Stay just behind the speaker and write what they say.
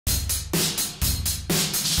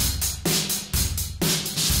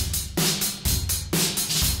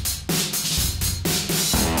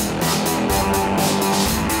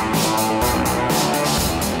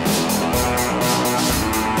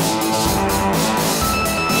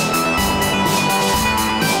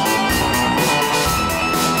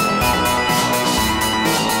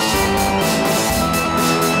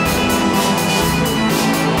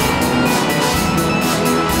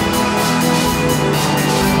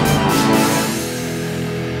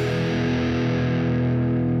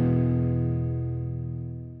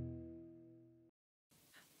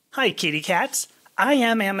Hi, kitty cats. I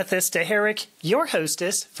am Amethysta Herrick, your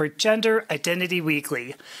hostess for Gender Identity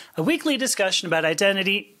Weekly, a weekly discussion about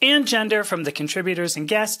identity and gender from the contributors and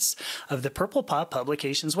guests of the Purple Pop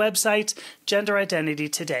Publications website, Gender Identity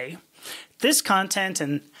Today. This content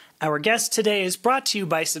and our guest today is brought to you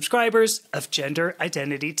by subscribers of Gender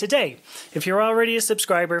Identity Today. If you're already a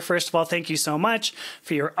subscriber, first of all, thank you so much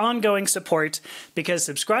for your ongoing support, because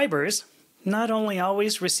subscribers not only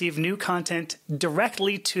always receive new content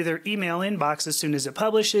directly to their email inbox as soon as it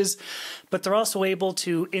publishes, but they're also able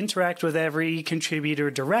to interact with every contributor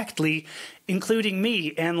directly, including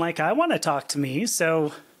me. And I want to talk to me,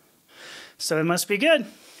 so it must be good.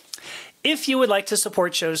 If you would like to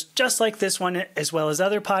support shows just like this one, as well as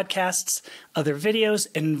other podcasts, other videos,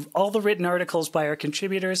 and all the written articles by our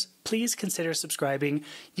contributors, please consider subscribing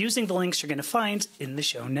using the links you're going to find in the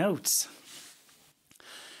show notes.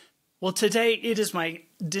 Well, today it is my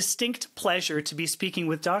distinct pleasure to be speaking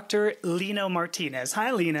with Dr. Lino Martinez. Hi,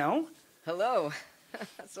 Lino. Hello.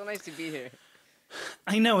 So nice to be here.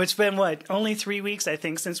 I know, it's been, only 3 weeks, I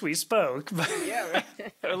think, since we spoke. Yeah,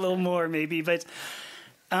 right. A little more, maybe. But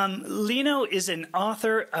Lino is an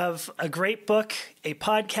author of a great book, a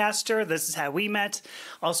podcaster, this is how we met,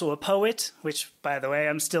 also a poet, which, by the way,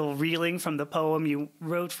 I'm still reeling from the poem you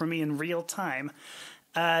wrote for me in real time.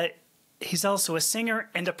 He's also a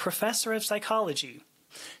singer and a professor of psychology.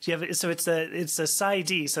 So it's a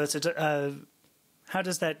PsyD. So it's how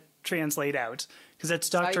does that translate out? Because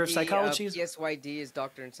that's Doctor of Psychology. PSYD is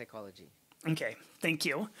Doctor in Psychology. Okay, thank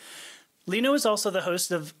you. Lino is also the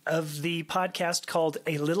host of the podcast called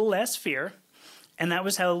A Little Less Fear, and that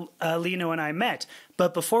was how Lino and I met.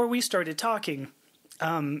 But before we started talking,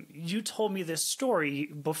 you told me this story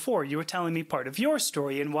before. You were telling me part of your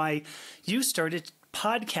story and why you started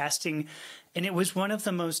podcasting, and it was one of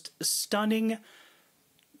the most stunning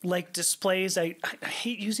displays. I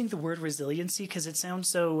hate using the word resiliency because it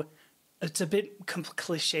sounds it's a bit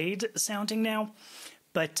cliched sounding now,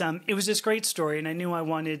 but it was this great story, and I knew I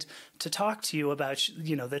wanted to talk to you about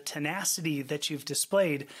the tenacity that you've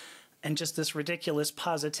displayed and just this ridiculous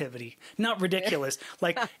positivity. Not ridiculous,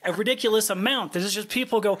 a ridiculous amount. There's just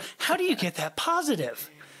people go, how do you get that positive?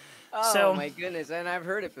 Oh, my goodness. And I've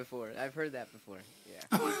heard it before. I've heard that before.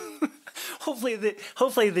 Yeah. Hopefully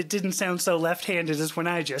that didn't sound so left-handed as when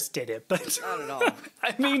I just did it. But not at all.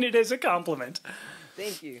 I mean it as a compliment.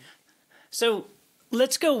 Thank you. So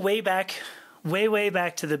let's go way back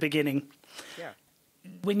to the beginning. Yeah.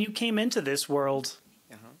 When you came into this world,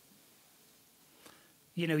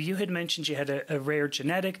 you had mentioned you had a rare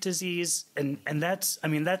genetic disease, and that's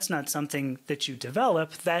not something that you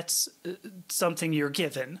develop. That's something you're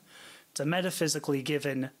given. It's a metaphysically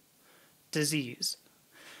given disease.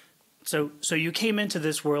 So you came into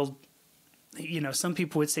this world, some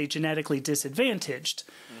people would say genetically disadvantaged.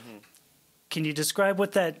 Mm-hmm. Can you describe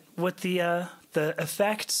what the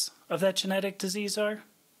effects of that genetic disease are?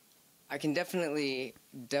 I can definitely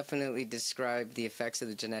describe the effects of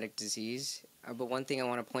the genetic disease. But one thing I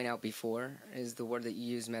want to point out before is the word that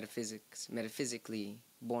you use, metaphysics, metaphysically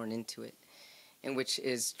born into it, and which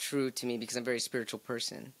is true to me because I'm a very spiritual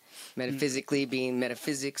person. Metaphysically being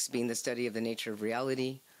metaphysics, being the study of the nature of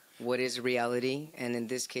reality. What is reality? And in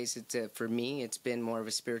this case, for me, it's been more of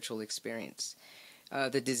a spiritual experience.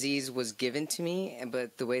 The disease was given to me,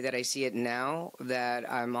 but the way that I see it now, that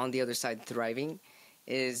I'm on the other side thriving,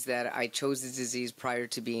 is that I chose the disease prior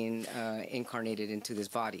to being incarnated into this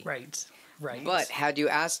body. Right. But had you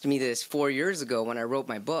asked me this 4 years ago when I wrote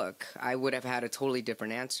my book, I would have had a totally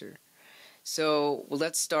different answer. So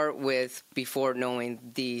let's start with before knowing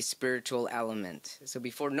the spiritual element. So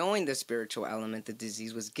before knowing the spiritual element, the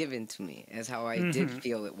disease was given to me as how I did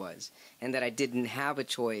feel it was, and that I didn't have a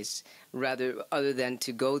choice other than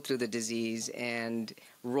to go through the disease and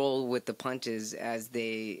roll with the punches as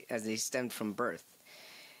they stemmed from birth.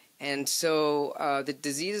 And so the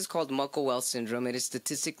disease is called Muckle-Wells syndrome. It is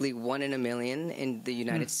statistically 1 in a million in the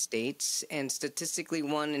United States, and statistically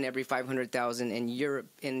 1 in every 500,000 in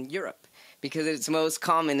Europe, because it's most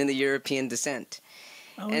common in the European descent.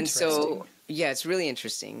 Oh, and so, yeah, it's really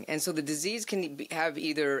interesting. And so the disease can have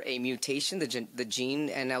either a mutation, the gene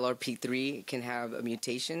NLRP3 can have a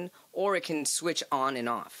mutation, or it can switch on and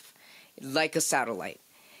off, like a satellite.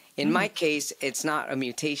 In my case, it's not a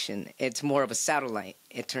mutation. It's more of a satellite.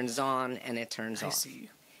 It turns on and it turns off. I see.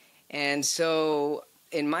 And so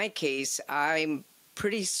in my case, I'm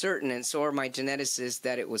pretty certain, and so are my geneticists,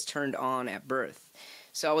 that it was turned on at birth.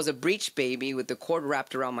 So I was a breech baby with the cord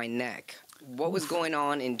wrapped around my neck. What was going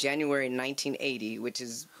on in January 1980, which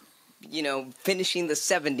is finishing the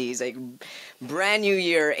 70s, like brand new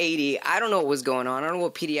year 80. I don't know what was going on. I don't know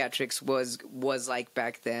what pediatrics was like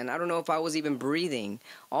back then. I don't know if I was even breathing.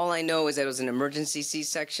 All I know is that it was an emergency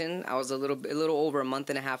C-section. I was a little over a month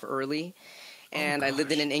and a half early, and I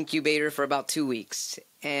lived in an incubator for about 2 weeks.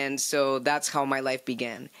 And so that's how my life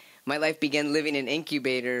began. My life began living in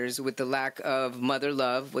incubators with the lack of mother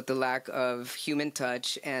love, with the lack of human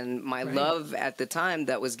touch, and my love at the time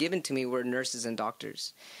that was given to me were nurses and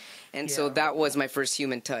doctors. And so that was my first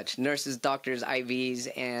human touch. Nurses, doctors, IVs,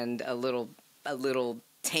 and a little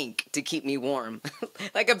tank to keep me warm.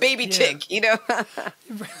 Like a baby chick,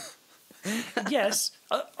 Yes,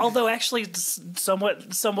 although actually it's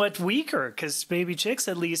somewhat weaker, because baby chicks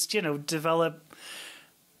at least, develop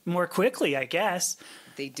more quickly, I guess.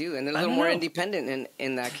 They do, and they're a little more independent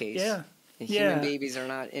in that case. Yeah. Human babies are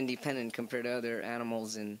not independent compared to other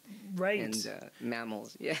animals and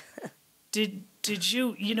mammals. Yeah. Did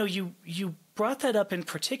you you brought that up in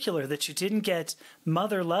particular, that you didn't get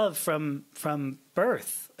mother love from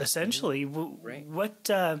birth, essentially? Right. What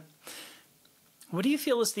do you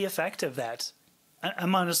feel is the effect of that?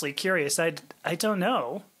 I'm honestly curious. I don't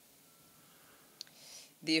know.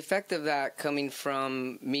 The effect of that coming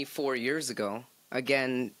from me 4 years ago,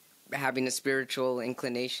 again, having a spiritual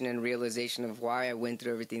inclination and realization of why I went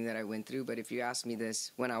through everything that I went through. But if you ask me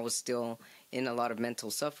this when I was still in a lot of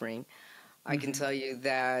mental suffering, I can tell you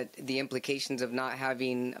that the implications of not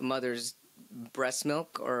having a mother's breast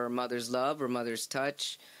milk or mother's love or mother's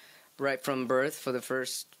touch right from birth for the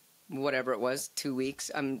first, whatever it was, 2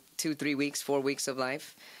 weeks, 2, 3 weeks, 4 weeks of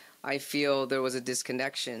life, I feel there was a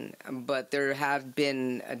disconnection. But there have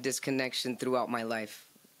been a disconnection throughout my life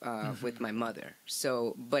with my mother.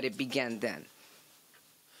 So, but it began then.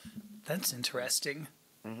 That's interesting.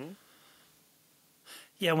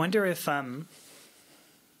 Yeah, I wonder if I'm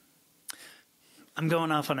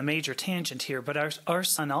going off on a major tangent here, but our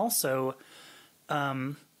son also,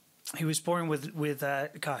 he was born with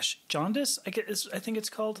jaundice, I think it's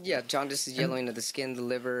called. Yeah, jaundice is yellowing of the skin, the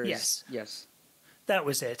liver. Yes. Yes. That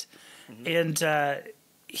was it. And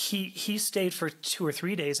he stayed for 2 or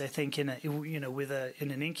 3 days, I think, in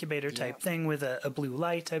an incubator type thing with a blue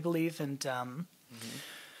light, I believe. And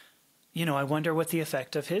I wonder what the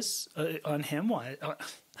effect of his on him was.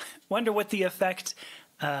 Wonder what the effect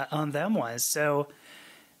on them was. So,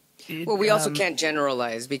 well, we also can't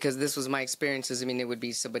generalize, because this was my experiences. I mean, it would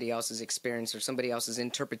be somebody else's experience or somebody else's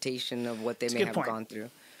interpretation of what they may have gone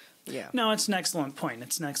through. Yeah. No, it's an excellent point.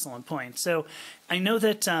 So I know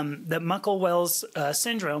that that Muckle-Wells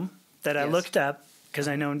syndrome that I looked up, because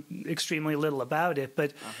I know extremely little about it,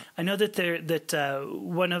 but I know that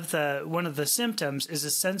one of the symptoms is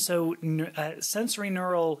a sensory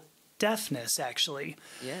neural deafness, actually.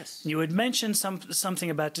 Yes. You had mentioned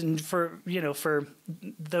something about, for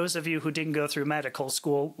those of you who didn't go through medical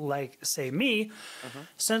school, like say me,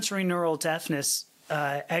 sensory neural deafness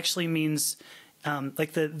actually means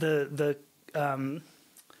like the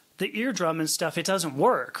eardrum and stuff. It doesn't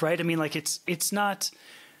work, right? I mean, like it's not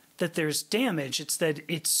that there's damage; it's that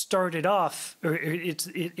it started off, or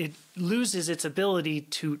it loses its ability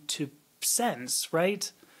to sense,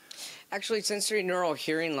 right? Actually, sensory neural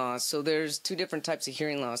hearing loss. So there's two different types of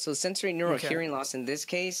hearing loss. So sensory neural hearing loss in this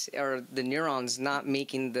case are the neurons not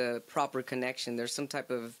making the proper connection. There's some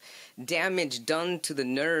type of damage done to the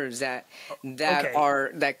nerves that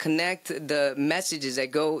connect the messages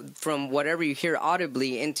that go from whatever you hear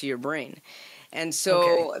audibly into your brain. And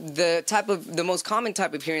so the most common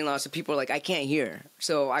type of hearing loss, people are like, I can't hear.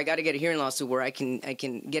 So I got to get a hearing loss to where I can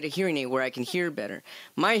get a hearing aid where I can hear better.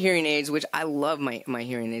 My hearing aids, which I love my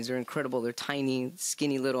hearing aids, they're incredible. They're tiny,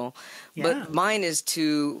 skinny little. Yeah. But mine is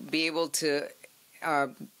to be able to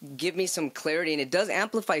give me some clarity, and it does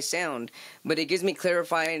amplify sound, but it gives me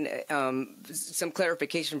some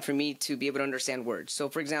clarification for me to be able to understand words. So,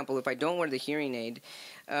 for example, if I don't wear the hearing aid,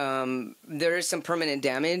 there is some permanent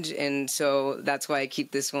damage, and so that's why I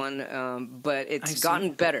keep this one. But it's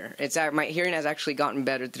gotten better. My hearing has actually gotten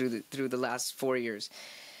better through the last 4 years.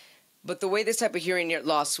 But the way this type of hearing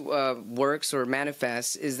loss works or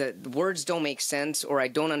manifests is that words don't make sense, or I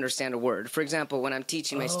don't understand a word. For example, when I'm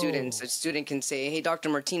teaching my students, a student can say, "Hey, Dr.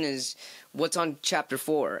 Martinez, what's on chapter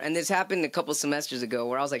 4?" And this happened a couple semesters ago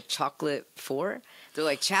where I was like, "Chocolate 4?" They're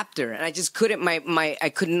like, "Chapter," and I just couldn't. I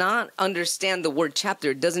could not understand the word chapter.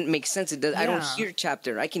 It doesn't make sense. I don't hear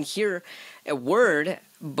chapter. I can hear a word,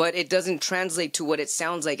 but it doesn't translate to what it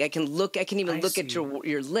sounds like. I can even look at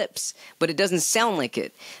your lips, but it doesn't sound like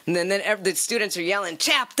it. And then the students are yelling,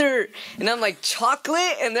 chapter! And I'm like,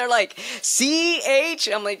 chocolate? And they're like, C-H?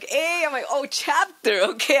 I'm like, A? I'm like, oh, chapter.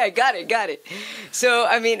 Okay, I got it. So,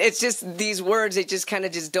 I mean, it's just these words, they just kind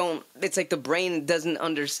of just don't, it's like the brain doesn't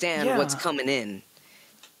understand what's coming in.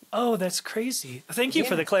 Oh, that's crazy. Thank you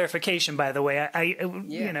for the clarification, by the way. I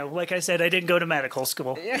you know, like I said, I didn't go to medical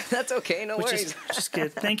school. Yeah, that's okay. No worries. Which is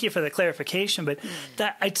good. Thank you for the clarification. But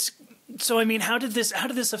so I mean, how did this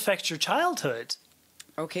affect your childhood?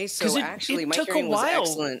 Okay, so actually, my hearing was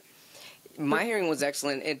excellent. My hearing was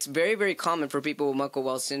excellent. It's very, very common for people with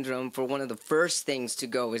Muckle-Wells syndrome for one of the first things to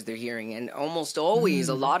go is their hearing. And almost always,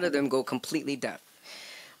 a lot of them go completely deaf.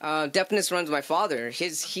 Deafness runs my father.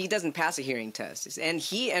 He doesn't pass a hearing test.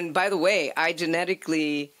 And by the way, I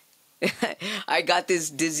genetically, I got this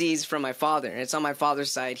disease from my father. It's on my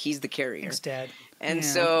father's side. He's the carrier. Thanks, Dad. And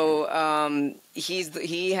so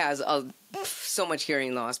he has so much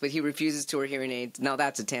hearing loss, but he refuses to wear hearing aids. Now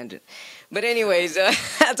that's a tangent. But anyways,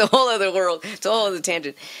 that's a whole other world. It's a whole other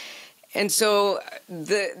tangent. And so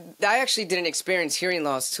I actually didn't experience hearing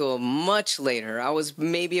loss till much later. I was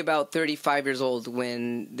maybe about 35 years old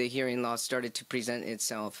when the hearing loss started to present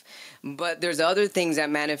itself. But there's other things that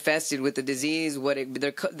manifested with the disease.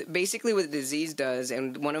 Basically what the disease does,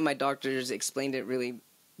 and one of my doctors explained it really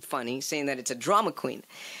funny, saying that it's a drama queen.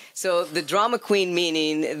 So the drama queen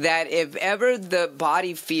meaning that if ever the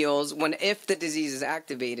body feels, if the disease is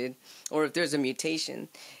activated or if there's a mutation,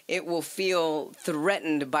 it will feel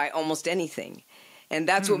threatened by almost anything. And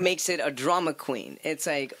that's what makes it a drama queen. It's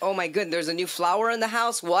like, oh my goodness, there's a new flower in the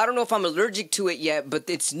house. Well, I don't know if I'm allergic to it yet, but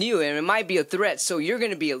it's new and it might be a threat. So you're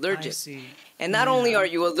going to be allergic. I see. And not only are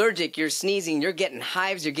you allergic, you're sneezing, you're getting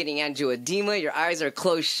hives, you're getting angioedema, your eyes are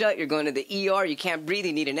closed shut, you're going to the ER, you can't breathe,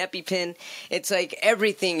 you need an EpiPen. It's like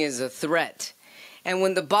everything is a threat. And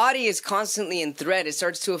when the body is constantly in threat, it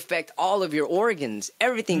starts to affect all of your organs.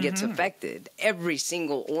 Everything gets affected, every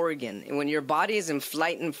single organ. And when your body is in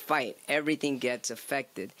flight and fight, everything gets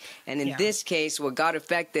affected. And in this case, what got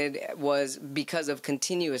affected was because of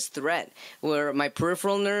continuous threat, were my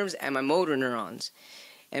peripheral nerves and my motor neurons.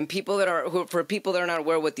 And for people that are not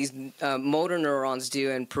aware what these motor neurons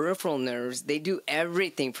do and peripheral nerves, they do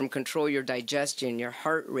everything from control your digestion, your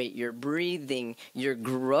heart rate, your breathing, your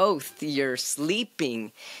growth, your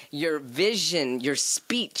sleeping, your vision, your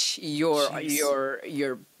speech, your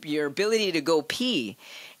ability to go pee,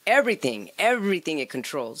 everything it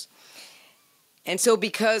controls. And so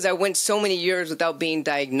because I went so many years without being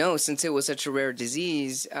diagnosed, since it was such a rare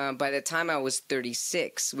disease, by the time I was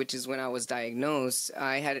 36, which is when I was diagnosed,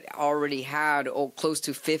 I had already had close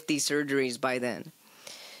to 50 surgeries by then.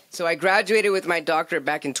 So I graduated with my doctorate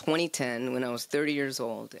back in 2010 when I was 30 years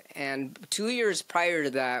old. And 2 years prior to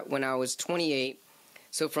that, when I was 28,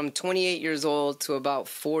 so from 28 years old to about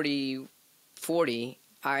 40,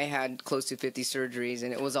 I had close to 50 surgeries,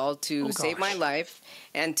 and it was all to save my life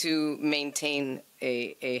and to maintain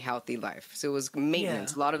a healthy life. So it was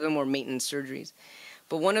maintenance. A lot of them were maintenance surgeries.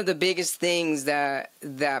 But one of the biggest things that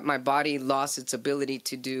my body lost its ability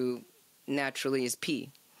to do naturally is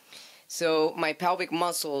pee. So my pelvic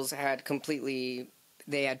muscles had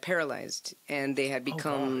paralyzed, and they had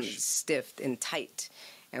become stiff and tight.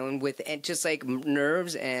 And just like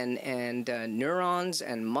nerves and neurons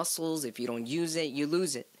and muscles, if you don't use it, you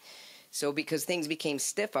lose it. So because things became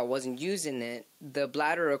stiff, I wasn't using it, the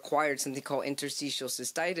bladder acquired something called interstitial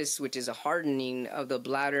cystitis, which is a hardening of the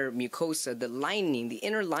bladder mucosa, the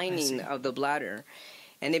inner lining of the bladder.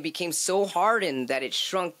 And it became so hardened that it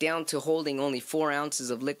shrunk down to holding only 4 ounces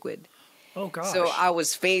of liquid. Oh, gosh. So I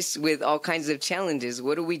was faced with all kinds of challenges.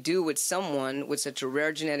 What do we do with someone with such a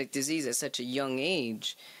rare genetic disease at such a young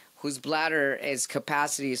age whose bladder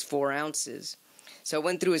capacity is 4 ounces? So I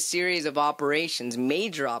went through a series of operations,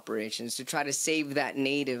 major operations, to try to save that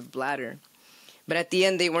native bladder. But at the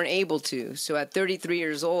end, they weren't able to. So at 33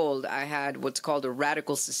 years old, I had what's called a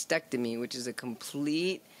radical cystectomy, which is a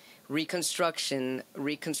complete reconstructive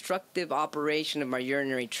operation of my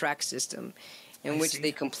urinary tract system, in which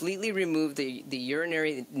they completely removed the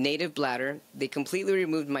urinary native bladder. They completely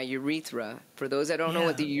removed my urethra. For those that don't know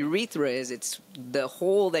what the urethra is, it's the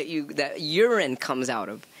hole that urine comes out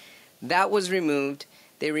of. That was removed.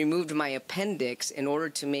 They removed my appendix in order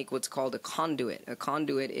to make what's called a conduit. A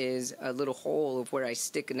conduit is a little hole of where I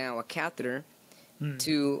stick now a catheter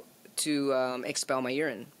to expel my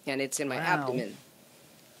urine, and it's in my abdomen.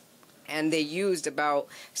 And they used about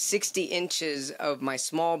 60 inches of my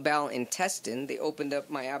small bowel intestine. They opened up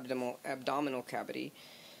my abdominal cavity,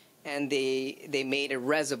 and they made a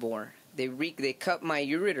reservoir. They cut my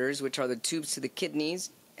ureters, which are the tubes to the kidneys,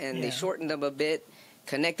 and they Yeah. shortened them a bit,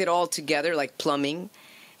 connected all together like plumbing.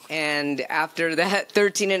 And after that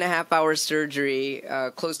 13 and a half hour surgery,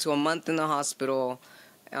 close to a month in the hospital,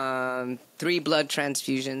 3 blood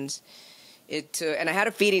transfusions. And I had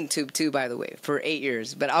a feeding tube too, by the way, for 8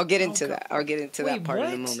 years. But I'll get into that. I'll get into that part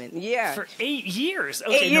in a moment. Yeah, For 8 years?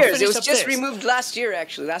 Okay, 8 now years. It finish was up just this. removed last year,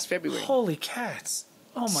 actually, last February. Holy cats.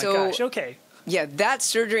 Oh my So- gosh, okay. Yeah, that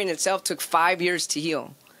surgery in itself took 5 years to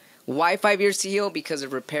heal. Why 5 years to heal? Because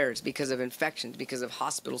of repairs, because of infections, because of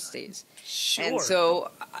hospital stays. Sure. And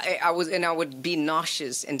so I would be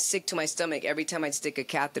nauseous and sick to my stomach every time I'd stick a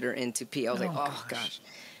catheter into pee. I was like, oh gosh.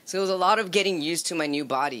 So it was a lot of getting used to my new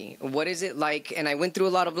body. What is it like? And I went through a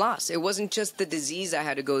lot of loss. It wasn't just the disease I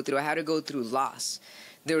had to go through. I had to go through loss.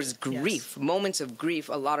 There was grief, moments of grief,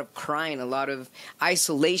 a lot of crying, a lot of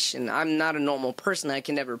isolation. I'm not a normal person. I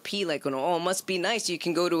can never pee like, oh, it must be nice. You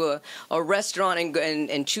can go to a restaurant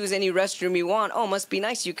and choose any restroom you want. Oh, it must be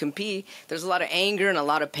nice. You can pee. There's a lot of anger and a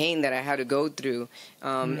lot of pain that I had to go through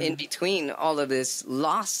in between all of this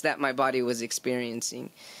loss that my body was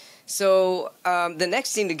experiencing. So the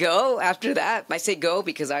next thing to go after that, I say go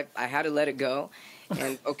because I had to let it go.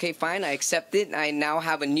 And okay, fine, I accept it. I now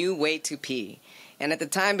have a new way to pee. And at the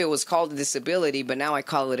time, it was called a disability, but now I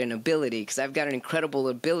call it an ability because I've got an incredible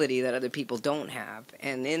ability that other people don't have.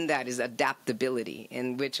 And in that is adaptability,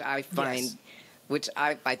 in which I find, which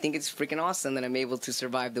I think it's freaking awesome that I'm able to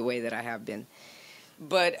survive the way that I have been.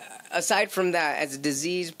 But aside from that, as the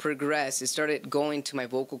disease progressed, it started going to my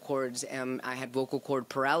vocal cords, and I had vocal cord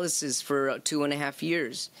paralysis for 2.5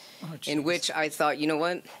 years, in which I thought, you know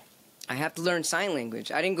what? I have to learn sign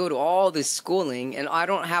language. I didn't go to all this schooling, and I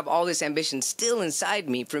don't have all this ambition still inside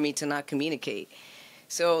me for me to not communicate.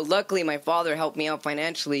 So luckily, my father helped me out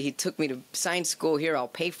financially. He took me to sign school here. I'll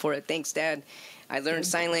pay for it. Thanks, Dad. I learned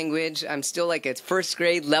sign language. I'm still like at first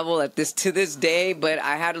grade level to this day, but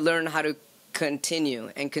I had to learn how to continue.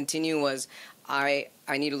 And continue was I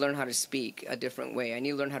need to learn how to speak a different way. I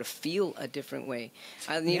need to learn how to feel a different way.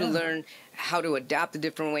 I need to learn how to adapt a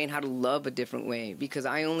different way and how to love a different way, because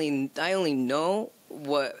I only know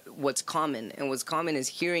what's common, and what's common is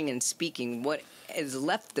hearing and speaking. What is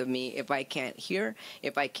left of me if I can't hear,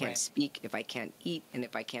 if I can't speak, if I can't eat, and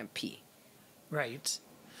if I can't pee? Right.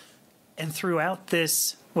 And throughout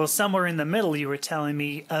this, well, somewhere in the middle, you were telling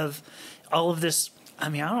me of all of this. I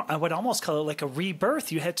mean, I would almost call it like a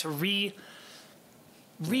rebirth. You had to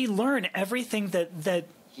relearn everything that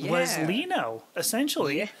was Lino,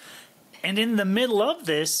 essentially. Yeah. And in the middle of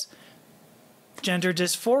this, gender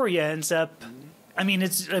dysphoria ends up. I mean,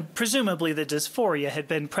 it's presumably the dysphoria had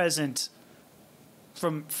been present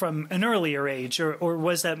from an earlier age, or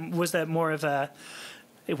was that more of a?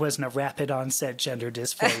 It wasn't a rapid onset gender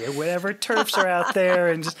dysphoria. Whatever turfs are out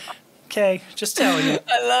there, and just telling you.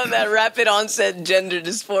 I love that rapid onset gender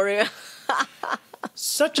dysphoria.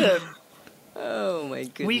 Such a. Oh my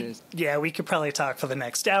goodness. We could probably talk for the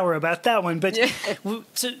next hour about that one, but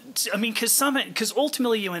I mean, because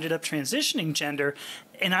ultimately you ended up transitioning gender,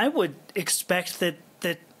 and I would expect that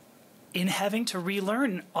in having to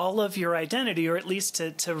relearn all of your identity, or at least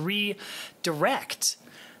to redirect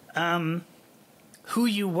who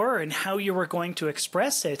you were and how you were going to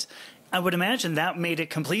express it, I would imagine that made it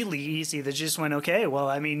completely easy. That just went, okay, well,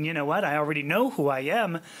 I mean, you know what? I already know who I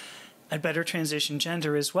am. I'd better transition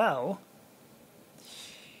gender as well.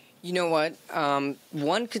 You know what?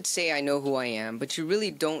 One could say I know who I am, but you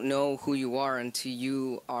really don't know who you are until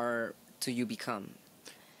you become.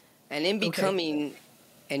 And in becoming,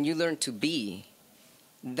 and you learn to be,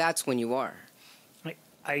 that's when you are.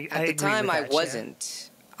 At the time, I wasn't.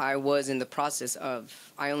 I was in the process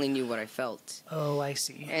of, I only knew what I felt. Oh, I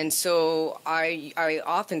see. And so I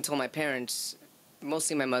often told my parents,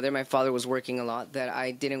 mostly my mother, my father was working a lot, that I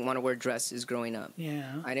didn't want to wear dresses growing up.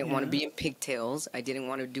 Yeah. I didn't want to be in pigtails. I didn't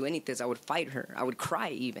want to do anything. I would fight her. I would cry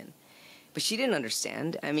even. But she didn't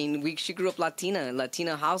understand. I mean, she grew up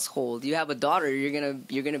Latina household. You have a daughter, you're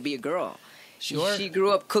gonna be a girl. Sure. She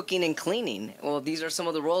grew up cooking and cleaning. Well, these are some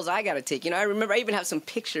of the roles I got to take. You know, I remember I even have some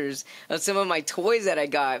pictures of some of my toys that I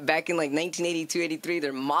got back in like 1982, 83.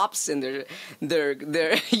 They're mops and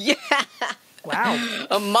they're yeah. Wow.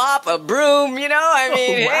 A mop, a broom, you know? I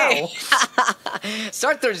mean, wow. Hey.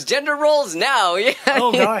 Start those gender roles now. Yeah.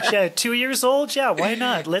 Oh, gosh, yeah. 2 years old? Yeah, why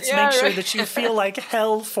not? Let's make sure that you feel like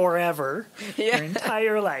hell forever. Your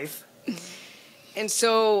entire life. And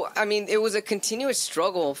so, I mean, it was a continuous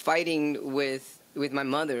struggle fighting with with my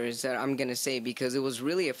mother is that I'm gonna say, because it was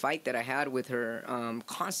really a fight that I had with her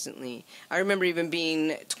constantly. I remember even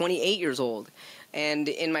being 28 years old, and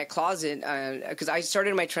in my closet, because I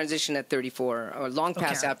started my transition at 34, or long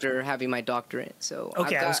past after having my doctorate. So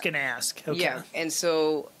I was gonna ask. Okay. Yeah, and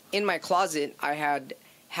so in my closet, I had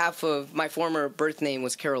half of my former birth name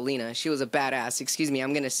was Carolina. She was a badass. Excuse me,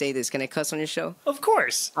 I'm going to say this. Can I cuss on your show? Of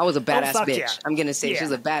course. I was a badass bitch. Yeah. I'm going to say she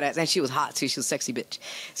was a badass. And she was hot, too. She was a sexy bitch.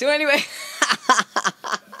 So anyway.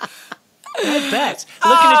 I bet.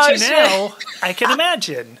 Looking at you now, I can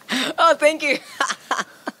imagine. Oh, thank you.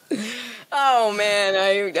 Oh, man.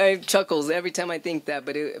 I chuckles every time I think that.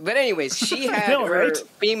 But anyways, she had her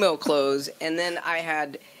female clothes, and then I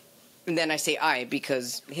had... And then I say I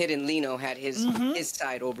because Hidden Lino had his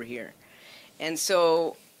side over here. And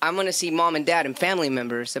so I'm going to see mom and dad and family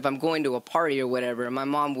members. If I'm going to a party or whatever, my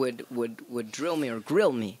mom would drill me or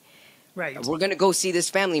grill me. Right. We're going to go see this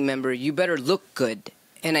family member. You better look good.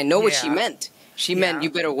 And I know what she meant. She meant you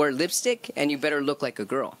better wear lipstick and you better look like a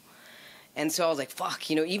girl. And so I was like, fuck,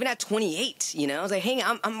 even at 28, I was like, hey,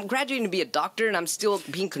 I'm graduating to be a doctor and I'm still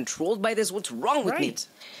being controlled by this. What's wrong with me?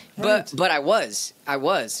 But I was.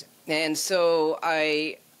 And so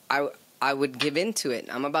I would give into it.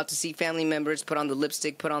 I'm about to see family members, put on the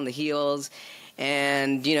lipstick, put on the heels,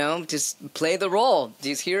 and, just play the role.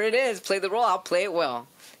 Just here it is. Play the role. I'll play it well.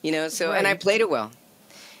 And I played it well.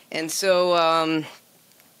 And so,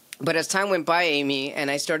 but as time went by, Amy, and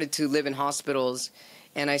I started to live in hospitals,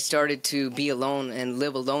 and I started to be alone and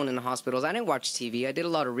live alone in the hospitals. I didn't watch TV. I did a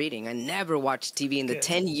lot of reading. I never watched TV in the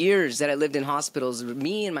 10 years that I lived in hospitals,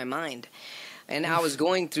 me and my mind. And I was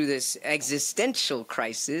going through this existential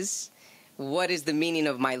crisis. What is the meaning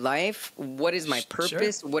of my life? What is my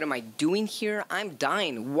purpose? What am I doing here? I'm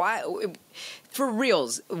dying. Why? For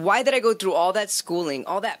reals, why did I go through all that schooling,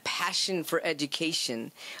 all that passion for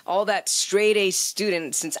education, all that straight A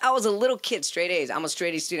student? Since I was a little kid, straight A's. I'm a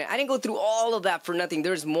straight A student. I didn't go through all of that for nothing.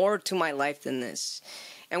 There's more to my life than this.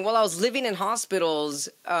 And while I was living in hospitals,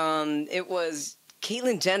 it was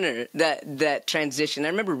Caitlyn Jenner, that transition. I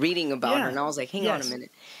remember reading about her, and I was like, hang on a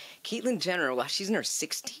minute. Caitlyn Jenner, well, she's in her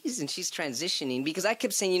 60s, and she's transitioning. Because I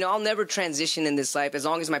kept saying, I'll never transition in this life as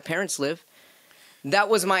long as my parents live. That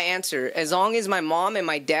was my answer. As long as my mom and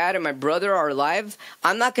my dad and my brother are alive,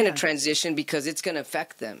 I'm not going to transition because it's going to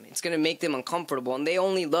affect them. It's going to make them uncomfortable, and they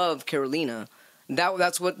only love Carolina. That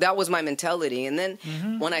was my mentality. And then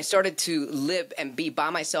when I started to live and be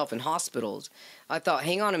by myself in hospitals, I thought,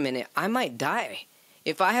 hang on a minute, I might die.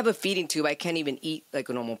 If I have a feeding tube, I can't even eat like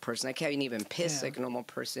a normal person. I can't even piss like a normal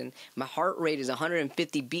person. My heart rate is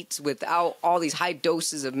 150 beats without all these high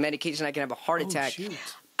doses of medication. I can have a heart attack. Shoot.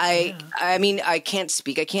 I mean, I can't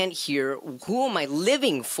speak. I can't hear. Who am I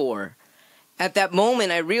living for? At that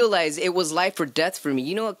moment, I realized it was life or death for me.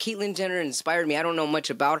 You know what? Caitlyn Jenner inspired me. I don't know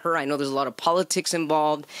much about her. I know there's a lot of politics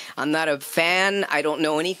involved. I'm not a fan. I don't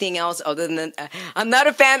know anything else other than I'm not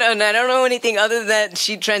a fan, and I don't know anything other than that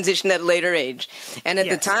she transitioned at a later age. And at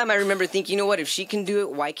the time, I remember thinking, you know what? If she can do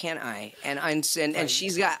it, why can't I? And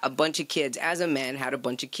she's got a bunch of kids. As a man, had a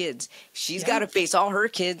bunch of kids. She's got to face all her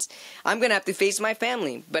kids. I'm gonna have to face my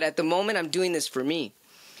family. But at the moment, I'm doing this for me.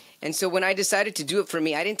 And so when I decided to do it for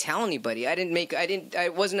me, I didn't tell anybody. I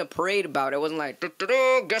wasn't a parade about it. I wasn't like,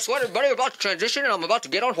 guess what, everybody, I'm about to transition and I'm about to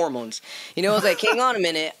get on hormones. I was like, hang on a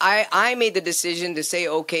minute. I made the decision to say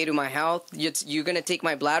okay to my health. You're going to take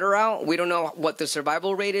my bladder out. We don't know what the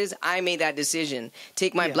survival rate is. I made that decision.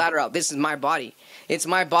 Take my bladder out. This is my body. It's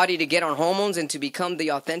my body to get on hormones and to become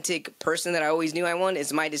the authentic person that I always knew I wanted.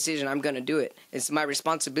 It's my decision. I'm going to do it. It's my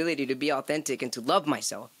responsibility to be authentic and to love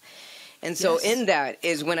myself. And so in that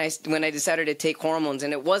is when I decided to take hormones.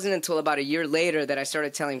 And it wasn't until about a year later that I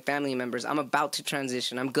started telling family members, I'm about to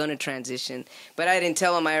transition. I'm going to transition. But I didn't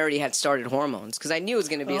tell them I already had started hormones because I knew it was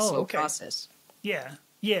going to be a slow process. Yeah.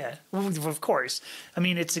 Yeah. Well, of course. I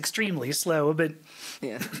mean, it's extremely slow, but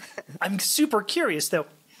I'm super curious, though.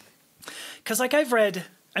 Because, like, I've read,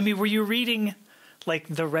 I mean, were you reading, like,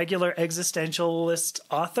 the regular existentialist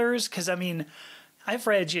authors? Because, I mean, I've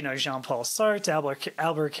read, Jean-Paul Sartre,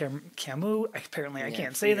 Albert Camus. Apparently, I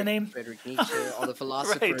can't say the name. Friedrich Nietzsche, all the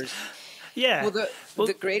philosophers. Yeah. Well,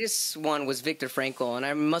 the greatest one was Viktor Frankl, and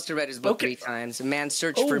I must have read his book 3 times. A Man's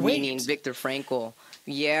Search for Meaning, Viktor Frankl.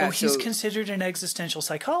 Yeah. Oh, he's considered an existential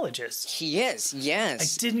psychologist. He is,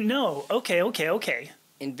 yes. I didn't know. Okay.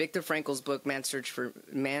 in Viktor Frankl's book, Man's Search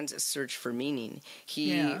for Meaning,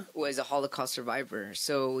 he was a Holocaust survivor.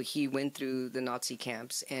 So he went through the Nazi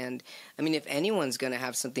camps. And I mean, if anyone's going to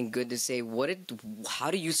have something good to say,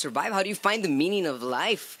 how do you survive? How do you find the meaning of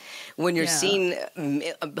life when you're seeing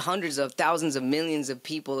hundreds of thousands of millions of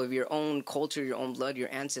people of your own culture, your own blood,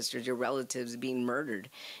 your ancestors, your relatives being murdered,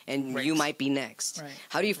 and you might be next? Right.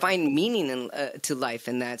 How do you find meaning to life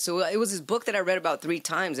in that? So it was this book that I read about 3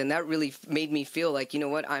 times, and that really made me feel like, you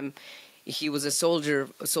know what, he was a soldier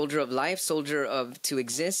of life, to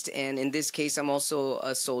exist, and in this case, I'm also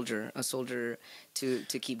a soldier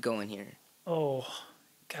to keep going here. Oh,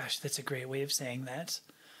 gosh, that's a great way of saying that.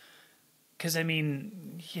 Because I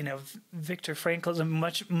mean, you know, Viktor Frankl,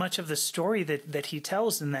 much of the story that he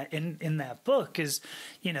tells in that book is,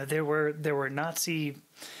 you know, there were Nazi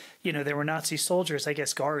soldiers, I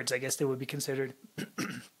guess guards, I guess they would be considered.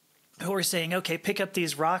 Who are saying, okay, pick up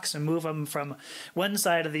these rocks and move them from one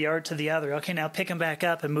side of the yard to the other. Okay, now pick them back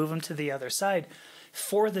up and move them to the other side,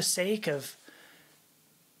 for the sake of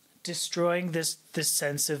destroying this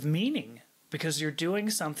sense of meaning, because you're doing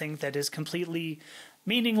something that is completely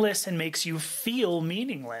meaningless and makes you feel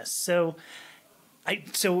meaningless. Sorry, I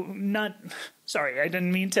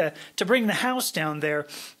didn't mean to bring the house down there.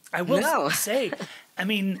 I will say, I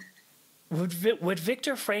mean, what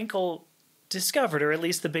Viktor Frankl discovered, or at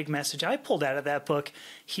least the big message I pulled out of that book,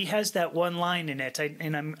 he has that one line in it,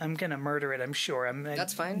 and I'm going to murder it, I'm sure.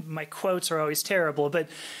 That's fine. My quotes are always terrible, but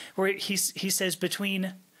where he says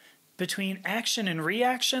between action and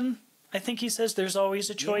reaction, I think he says there's always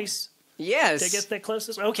a choice. Yes. Did I get that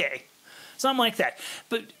closest? Okay. Something like that.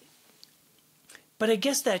 But I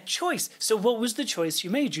guess that choice. So what was the choice you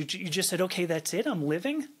made? You just said, okay, that's it, I'm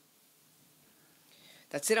living?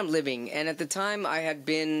 That's it, I'm living. And at the time, I had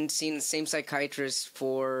been seeing the same psychiatrist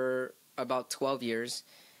for about 12 years.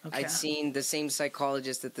 Okay. I'd seen the same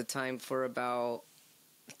psychologist at the time for about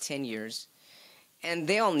 10 years. And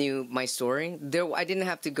they all knew my story. I didn't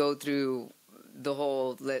have to go through the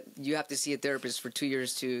whole, you have to see a therapist for 2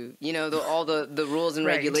 years to, you know, all the rules and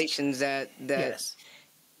regulations that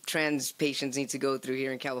trans patients need to go through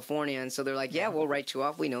here in California. And so they're like, we'll write you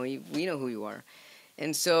off. We know you. We know who you are.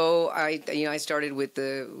 And so I started with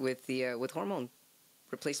hormone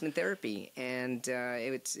replacement therapy, and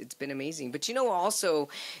it's been amazing. But also,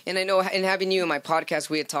 and I know in having you on my podcast,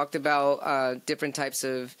 we had talked about different types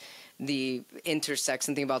of the intersex,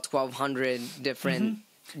 something about 1,200 different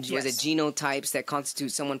was it genotypes that constitute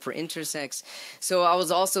someone for intersex. So I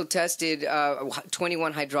was also tested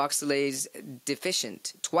 21 hydroxylase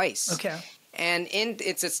deficient twice. Okay, and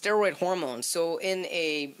it's a steroid hormone. So in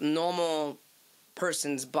a normal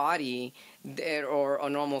person's body, or a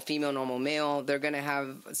normal female, normal male, they're going to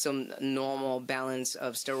have some normal balance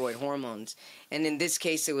of steroid hormones. And in this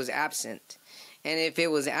case, it was absent. And if it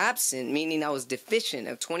was absent, meaning I was deficient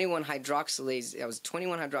of 21 hydroxylase, I was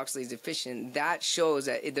 21 hydroxylase deficient, that shows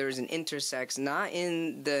that there's an intersex, not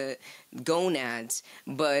in the gonads,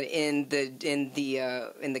 but in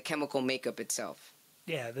the chemical makeup itself.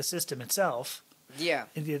 Yeah, the system itself. Yeah.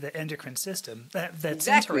 In the endocrine system. That's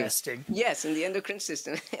exactly. Interesting. Yes, in the endocrine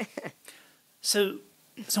system. So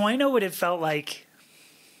I know what it felt like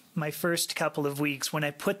my first couple of weeks when I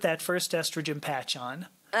put that first estrogen patch on.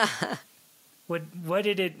 What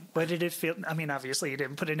did it feel? I mean, obviously you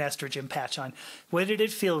didn't put an estrogen patch on. What did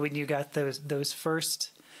it feel when you got those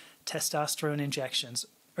first testosterone injections,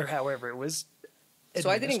 or however it was administered? So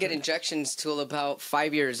I didn't get injections till about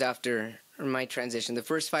 5 years after my transition. The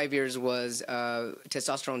first 5 years was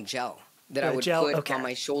testosterone gel that I would put on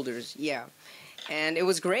my shoulders. Yeah. And it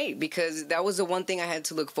was great because that was the one thing I had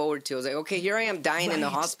to look forward to. I was like, okay, here I am dying in the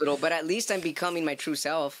hospital, but at least I'm becoming my true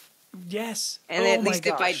self. Yes. And at least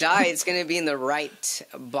if I die, it's going to be in the right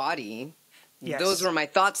body. Yes. Those were my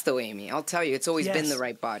thoughts, though, Amy. I'll tell you, it's always been the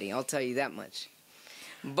right body. I'll tell you that much.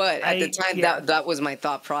 But at the time, that was my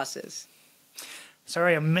thought process.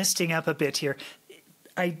 Sorry, I'm misting up a bit here.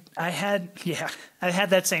 I had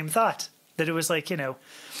that same thought, that it was like,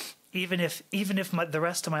 even if the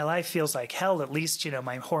rest of my life feels like hell, at least,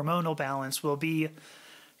 my hormonal balance will be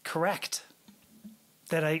correct.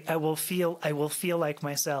 That I will feel like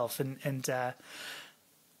myself, and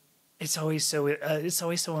it's always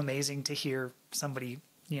so amazing to hear somebody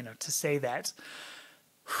to say that.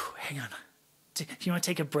 Whew, hang on, do you want to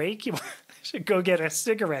take a break? You should go get a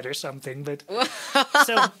cigarette or something. But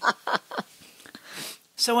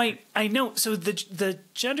so I know. So the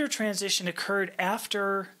gender transition occurred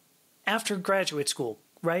after graduate school,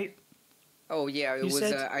 right? Oh yeah, it was.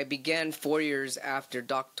 I began 4 years after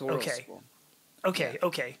doctoral school. Okay,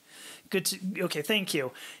 okay, good. Okay, thank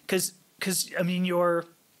you. Because I mean, your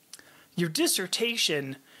your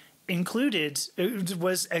dissertation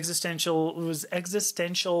was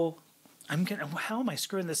existential. How am I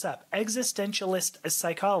screwing this up? Existentialist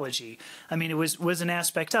psychology. I mean, it was an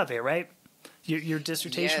aspect of it, right? Your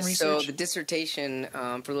dissertation research? So the dissertation,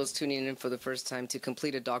 for those tuning in for the first time, to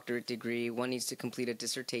complete a doctorate degree, one needs to complete a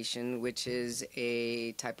dissertation, which is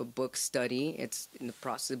a type of book study. It's in the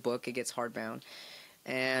process of the book. It gets hardbound.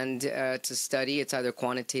 And to study, it's either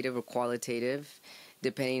quantitative or qualitative,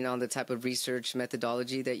 depending on the type of research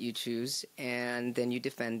methodology that you choose. And then you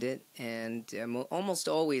defend it. And almost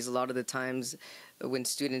always, a lot of the times, when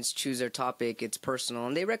students choose their topic, it's personal.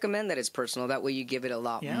 And they recommend that it's personal. That way you give it a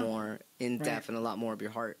lot more in-depth and a lot more of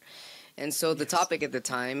your heart. And so the topic at the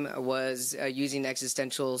time was using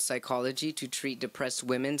existential psychology to treat depressed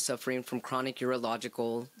women suffering from chronic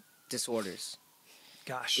urological disorders.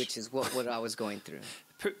 Gosh. Which is what I was going through.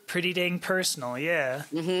 Pretty dang personal, yeah.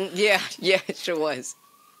 Mm-hmm. Yeah, it sure was.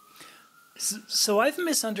 So I've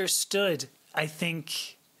misunderstood, I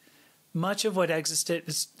think, much of what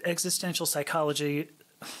existential psychology.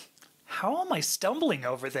 How am I stumbling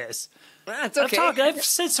over this? That's okay. I've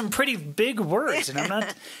said some pretty big words, and I'm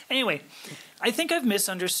not. Anyway, I think I've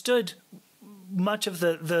misunderstood much of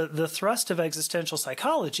the thrust of existential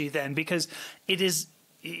psychology then, because it is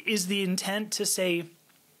the intent to say,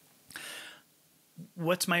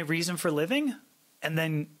 what's my reason for living, and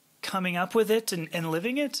then coming up with it and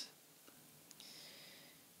living it.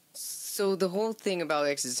 So the whole thing about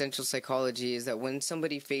existential psychology is that when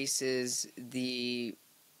somebody faces the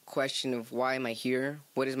question of why am I here,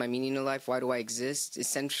 what is my meaning in life, why do I exist,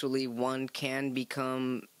 essentially one can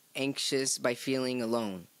become anxious by feeling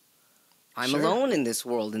alone. I'm alone in this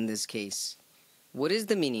world in this case. What is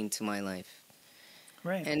the meaning to my life?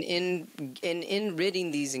 Right. And in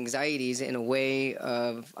ridding these anxieties in a way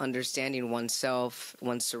of understanding oneself,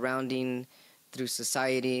 one's surrounding through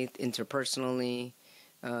society, interpersonally,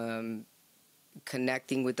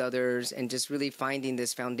 connecting with others, and just really finding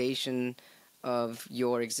this foundation of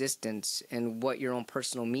your existence and what your own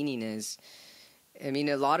personal meaning is. I mean,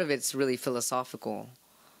 a lot of it's really philosophical.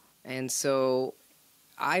 And so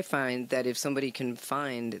I find that if somebody can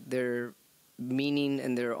find their meaning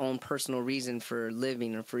and their own personal reason for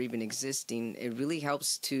living or for even existing, it really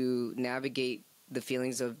helps to navigate the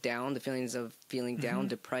feelings of down, the feelings of feeling down,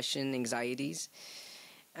 depression, anxieties.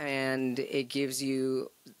 And it gives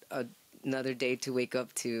you another day to wake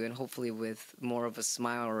up to, and hopefully with more of a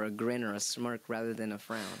smile or a grin or a smirk rather than a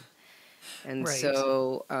frown. And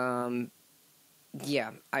so,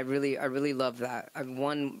 yeah, I really love that.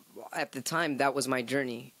 At the time, that was my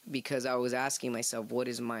journey, because I was asking myself,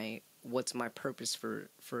 what's my purpose for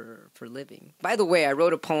living? By the way, I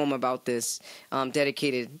wrote a poem about this,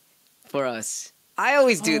 dedicated for us. I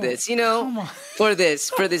always do this, for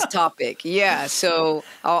this topic. Yeah, so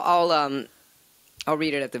I'll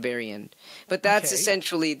read it at the very end. But that's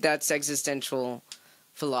essentially, that's existential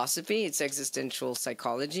philosophy. It's existential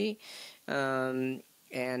psychology, and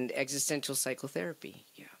existential psychotherapy.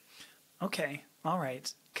 Yeah. Okay. All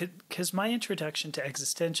right. Because my introduction to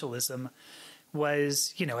existentialism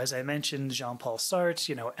was, as I mentioned, Jean-Paul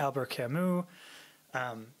Sartre, Albert Camus,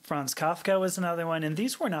 Franz Kafka was another one. And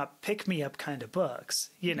these were not pick-me-up kind of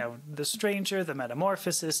books. The Stranger, The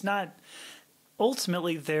Metamorphosis, not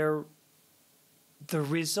ultimately they're the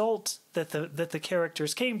result that the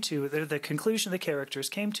characters came to, the conclusion the characters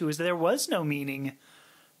came to, is there was no meaning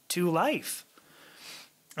to life.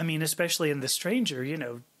 I mean, especially in The Stranger,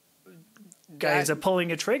 guys are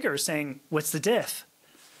pulling a trigger saying, what's the diff?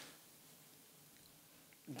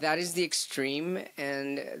 That is the extreme,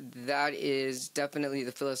 and that is definitely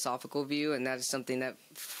the philosophical view, and that is something that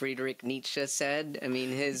Friedrich Nietzsche said. I mean,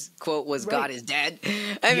 his quote was, God is dead.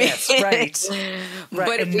 Yes, right.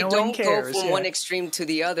 But if we don't go from one extreme to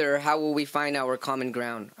the other, how will we find our common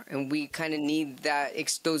ground? And we kind of need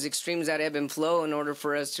those extremes that ebb and flow in order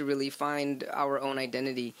for us to really find our own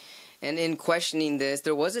identity. And in questioning this,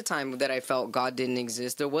 there was a time that I felt God didn't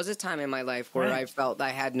exist. There was a time in my life where I felt I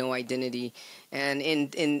had no identity. And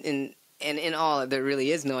in all, there really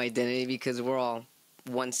is no identity, because we're all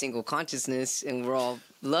one single consciousness and we're all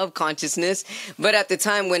love consciousness. But at the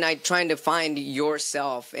time when I trying to find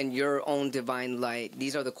yourself and your own divine light,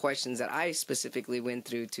 these are the questions that I specifically went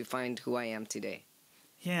through to find who I am today.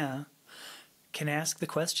 Yeah. Can I ask the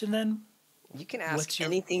question then? You can ask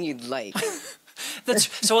anything you'd like.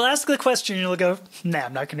 So I'll ask the question and you'll go, nah,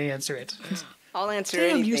 I'm not going to answer it. I'll answer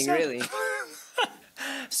anything, really.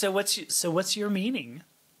 So what's your meaning?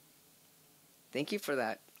 Thank you for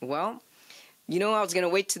that. Well, I was going to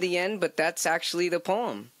wait to the end, but that's actually the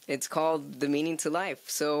poem. It's called The Meaning to Life.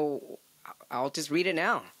 So I'll just read it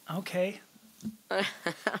now. Okay. All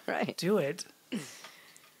right. Do it.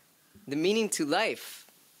 The meaning to life.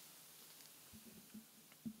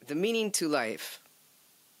 The meaning to life,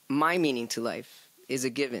 my meaning to life, is a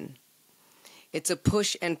given. It's a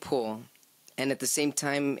push and pull. And at the same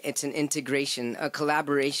time, it's an integration, a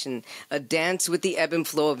collaboration, a dance with the ebb and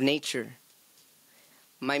flow of nature.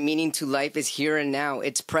 My meaning to life is here and now.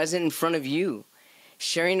 It's present in front of you,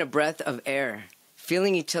 sharing a breath of air,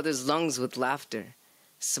 filling each other's lungs with laughter,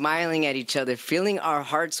 smiling at each other, filling our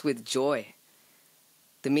hearts with joy.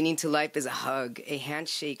 The meaning to life is a hug, a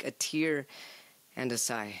handshake, a tear, and a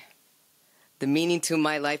sigh. The meaning to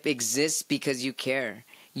my life exists because you care.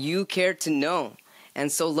 You care to know.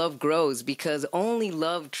 And so love grows because only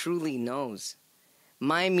love truly knows.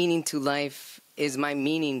 My meaning to life is my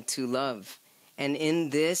meaning to love. And in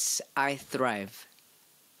this, I thrive.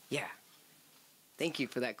 Yeah. Thank you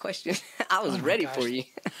for that question. I was ready for you.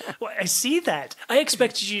 Well, I see that. I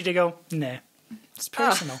expected you to go, nah, it's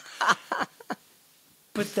personal.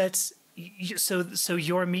 But that's, so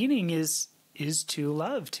your meaning is to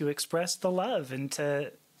love, to express the love, and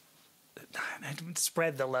to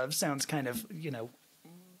spread the love. Sounds kind of,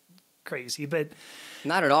 crazy, but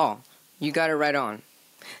not at all. You got it right on.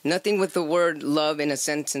 Nothing with the word love in a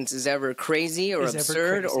sentence is ever crazy or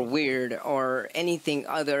absurd or weird or anything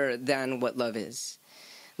other than what love is.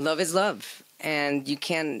 Love is love. And you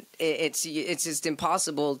can't, it's just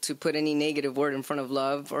impossible to put any negative word in front of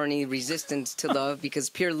love or any resistance to love, because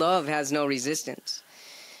pure love has no resistance.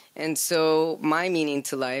 And so my meaning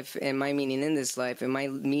to life and my meaning in this life and my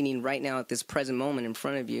meaning right now at this present moment in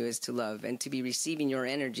front of you is to love. And to be receiving your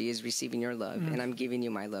energy is receiving your love. And I'm giving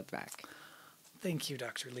you my love back. Thank you,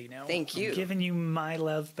 Dr. Lino. Thank you. I'm giving you my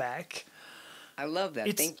love back. I love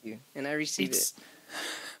that. Thank you. And I receive it.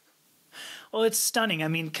 Well, it's stunning. I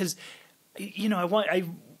mean, because, I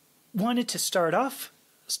wanted to start off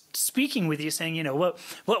speaking with you, saying,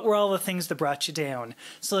 what were all the things that brought you down,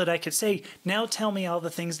 so that I could say, now tell me all the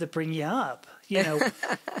things that bring you up.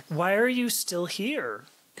 Why are you still here?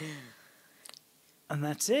 And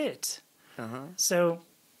that's it. So,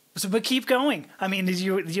 but keep going. I mean,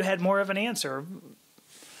 you had more of an answer.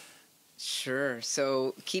 Sure.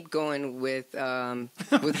 So keep going with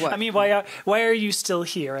what? I mean, why are you still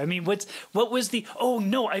here? I mean, what was the? Oh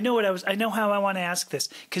no, I know how I want to ask this,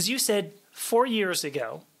 because you said 4 years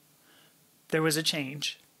ago there was a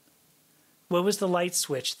change. What was the light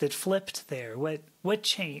switch that flipped there? What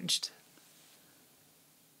changed?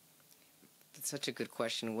 That's such a good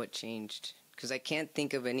question. What changed? Because I can't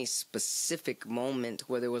think of any specific moment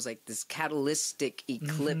where there was like this catalytic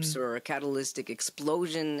eclipse or a catalytic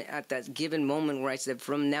explosion at that given moment where I said,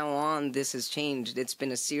 from now on, this has changed. It's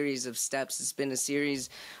been a series of steps. It's been a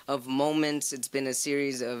series of moments. It's been a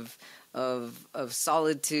series of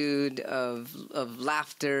solitude, of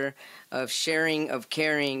laughter, of sharing, of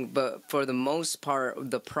caring. But for the most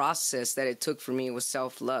part, the process that it took for me was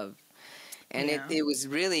self-love. And it was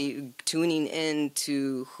really tuning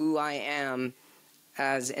into who I am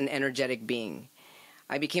as an energetic being.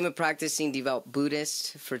 I became a practicing devout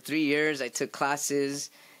Buddhist for 3 years. I took classes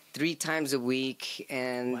 3 times a week,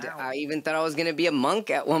 and I even thought I was going to be a monk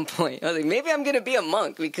at one point. I was like, maybe I'm going to be a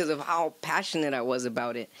monk because of how passionate I was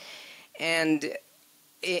about it. And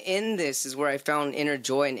in this is where I found inner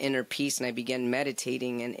joy and inner peace, and I began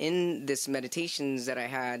meditating. And in this meditations that I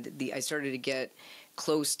had, I started to get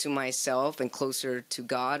close to myself and closer to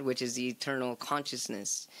God, which is the eternal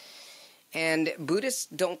consciousness. And Buddhists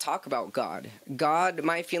don't talk about God.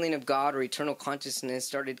 My feeling of God or eternal consciousness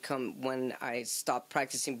started to come when I stopped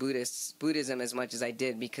practicing Buddhism as much as I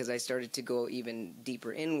did, because I started to go even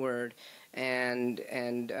deeper inward and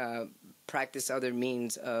practice other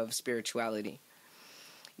means of spirituality.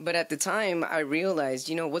 But at the time, I realized,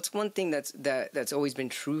 what's one thing that's always been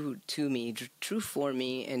true to me, true for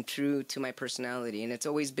me, and true to my personality, and it's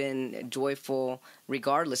always been joyful,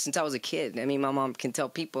 regardless since I was a kid. I mean, my mom can tell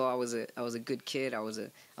people I was a good kid. I was a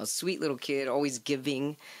sweet little kid, always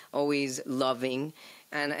giving, always loving,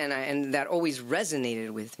 and that always resonated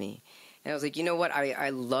with me. And I was like, you know what? I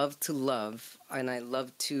love to love, and I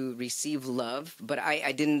love to receive love, but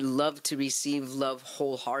I didn't love to receive love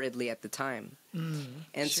wholeheartedly at the time.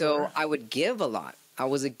 So I would give a lot. I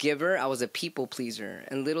was a giver. I was a people pleaser.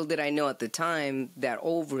 And little did I know at the time that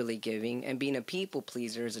overly giving and being a people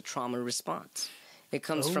pleaser is a trauma response. It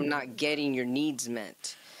comes from not getting your needs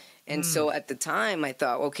met. And so at the time I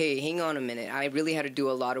thought, okay, hang on a minute. I really had to do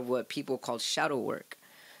a lot of what people call shadow work.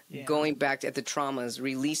 Yeah. Going back at the traumas,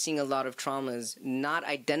 releasing a lot of traumas, not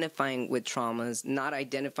identifying with traumas, not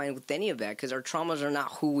identifying with any of that, because our traumas are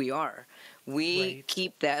not who we are. We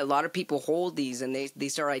keep that. A lot of people hold these, and they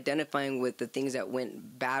start identifying with the things that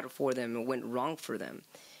went bad for them and went wrong for them.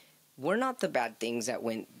 We're not the bad things that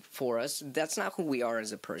went for us. That's not who we are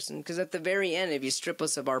as a person. Because at the very end, if you strip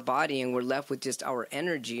us of our body and we're left with just our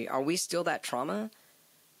energy, are we still that trauma?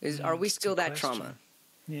 Are we still that trauma?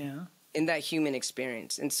 Yeah. In that human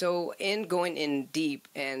experience. And so in going in deep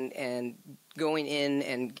and going in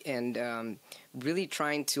and really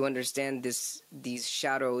trying to understand these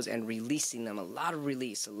shadows and releasing them, a lot of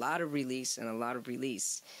release, and a lot of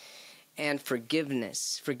release. And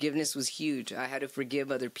forgiveness was huge. I had to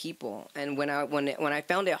forgive other people. And when I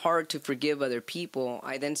found it hard to forgive other people,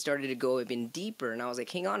 I then started to go even deeper. And I was like,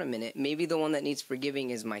 hang on a minute, maybe the one that needs forgiving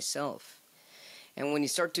is myself. And when you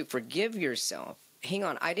start to forgive yourself, hang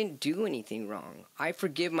on, I didn't do anything wrong. I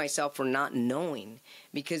forgive myself for not knowing,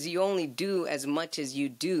 because you only do as much as you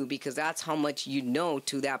do, because that's how much you know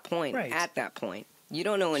to that point, at that point. You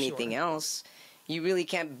don't know anything else. You really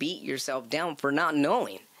can't beat yourself down for not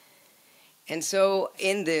knowing. And so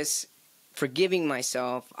in this forgiving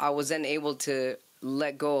myself, I was then able to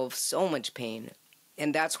let go of so much pain.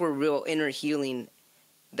 And that's where real inner healing,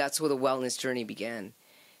 that's where the wellness journey began.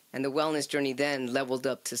 And the wellness journey then leveled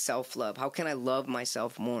up to self-love. How can I love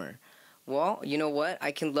myself more? Well, you know what?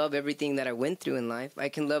 I can love everything that I went through in life. I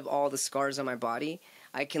can love all the scars on my body.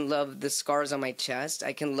 I can love the scars on my chest.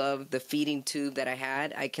 I can love the feeding tube that I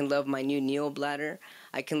had. I can love my new neobladder.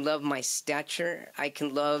 I can love my stature. I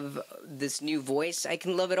can love this new voice. I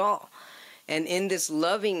can love it all. And in this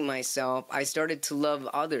loving myself, I started to love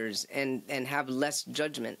others and have less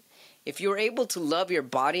judgment. If you're able to love your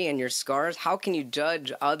body and your scars, how can you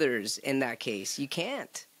judge others in that case? You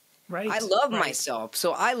can't. Right. I love myself,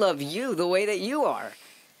 so I love you the way that you are.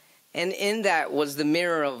 And in that was the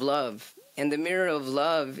mirror of love. And the mirror of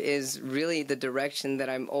love is really the direction that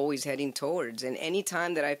I'm always heading towards. And any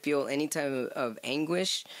time that I feel any type of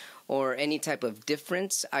anguish or any type of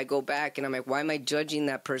difference, I go back and I'm like, why am I judging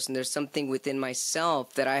that person? There's something within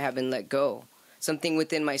myself that I haven't let go. Something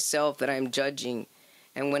within myself that I'm judging.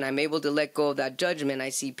 And when I'm able to let go of that judgment, I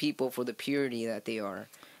see people for the purity that they are.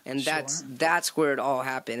 And that's where it all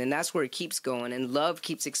happened. And that's where it keeps going. And love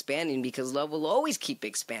keeps expanding, because love will always keep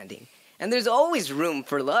expanding. And there's always room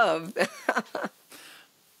for love.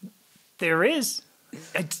 There is.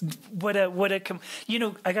 I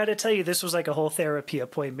got to tell you, this was like a whole therapy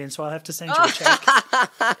appointment, so I'll have to send you a check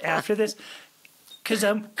after this. Because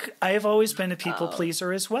I have always been a people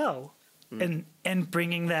pleaser as well. And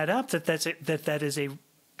bringing that up, that is a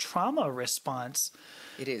trauma response.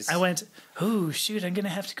 It is. I went, oh shoot, I'm going to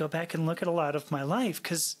have to go back and look at a lot of my life,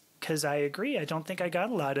 because I agree. I don't think I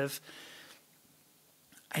got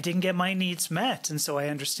I didn't get my needs met, and so I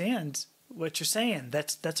understand what you're saying.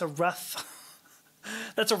 That's a rough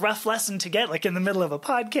lesson to get, like in the middle of a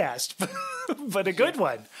podcast, but a good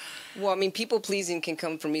one. Well, I mean, people pleasing can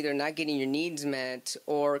come from either not getting your needs met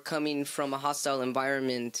or coming from a hostile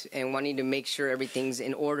environment and wanting to make sure everything's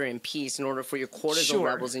in order and peace in order for your cortisol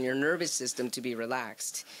levels in your nervous system to be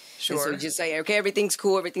relaxed. Sure. And so you just say, okay, everything's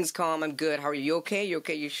cool, everything's calm, I'm good. How are you? Okay? You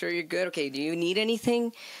okay? You sure you're good? Okay, do you need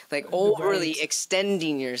anything? Like overly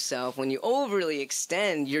extending yourself. When you overly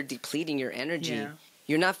extend, you're depleting your energy. Yeah.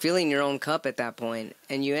 You're not filling your own cup at that point,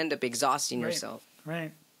 and you end up exhausting yourself.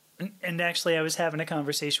 Right. And actually, I was having a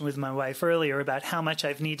conversation with my wife earlier about how much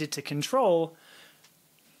I've needed to control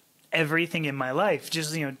everything in my life.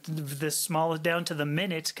 Just, the small down to the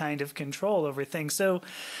minute kind of control over things. So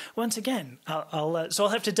once again, I'll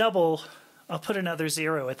have to I'll put another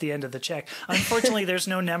 0 at the end of the check. Unfortunately, there's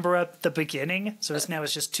no number at the beginning. So it's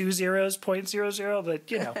 2 zeros, 0.00, but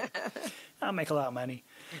I'll make a lot of money.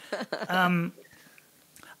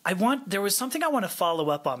 There was something I want to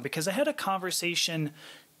follow up on, because I had a conversation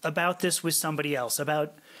about this with somebody else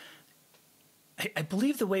about, I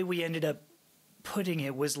believe the way we ended up putting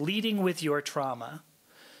it was leading with your trauma.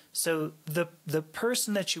 So the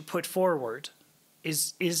person that you put forward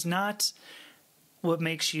is not what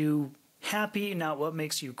makes you happy, not what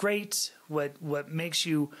makes you great, what makes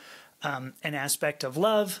you an aspect of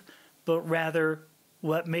love, but rather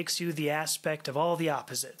what makes you the aspect of all the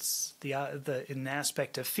opposites, an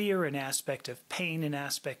aspect of fear, an aspect of pain, an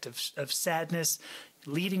aspect of sadness,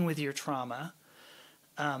 leading with your trauma.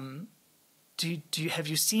 Have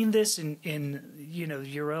you seen this in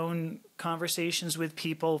your own conversations with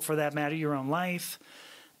people, for that matter, your own life?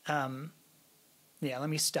 Let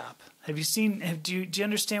me stop. Have you seen? Do you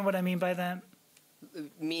understand what I mean by that?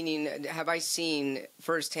 Meaning, have I seen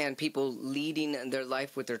firsthand people leading their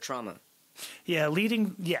life with their trauma? Yeah,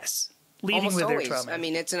 leading Almost with always. their trauma. I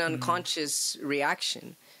mean, it's an unconscious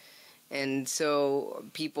reaction. And so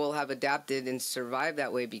people have adapted and survived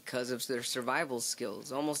that way because of their survival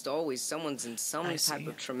skills. Almost always someone's in some type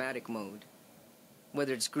of traumatic mode,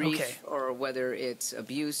 whether it's grief or whether it's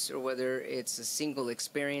abuse or whether it's a single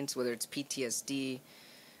experience, whether it's PTSD.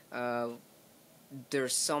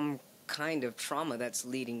 There's some kind of trauma that's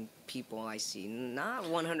leading people, I see. Not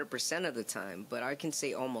 100% of the time, but I can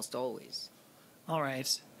say almost always. All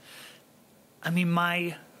right. I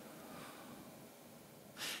mean,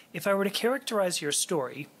 if I were to characterize your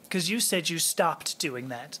story, because you said you stopped doing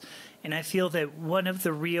that, and I feel that one of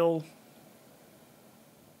the real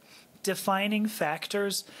defining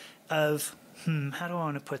factors of, how do I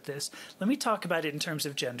want to put this? Let me talk about it in terms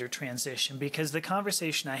of gender transition, because the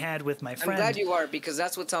conversation I had with my friend... I'm glad you are, because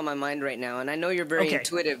that's what's on my mind right now, and I know you're very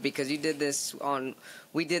intuitive, because we did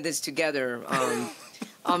this together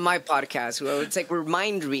on my podcast. It's like we're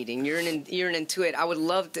mind reading. You're an intuit. I would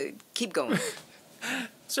love to keep going.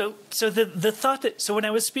 So the thought that, so when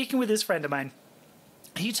I was speaking with this friend of mine,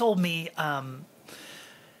 he told me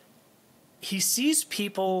he sees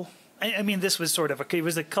people. I mean, this was it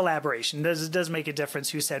was a collaboration. It does make a difference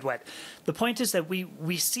who said what. The point is that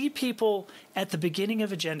we see people at the beginning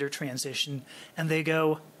of a gender transition, and they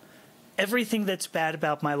go, everything that's bad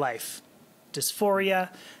about my life, dysphoria,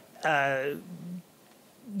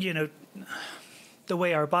 the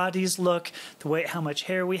way our bodies look, how much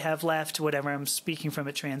hair we have left, whatever. I'm speaking from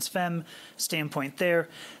a trans femme standpoint there.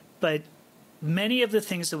 But many of the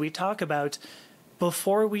things that we talk about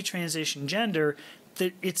before we transition gender,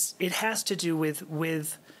 that it has to do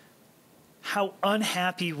with how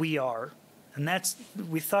unhappy we are. And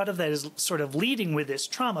we thought of that as sort of leading with this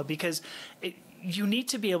trauma, because you need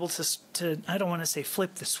to be able to, I don't want to say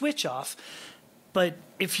flip the switch off, but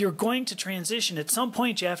if you're going to transition, at some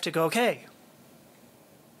point you have to go, okay,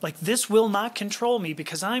 like, this will not control me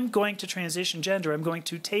because I'm going to transition gender. I'm going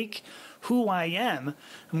to take who I am.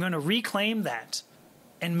 I'm going to reclaim that.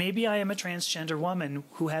 And maybe I am a transgender woman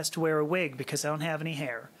who has to wear a wig because I don't have any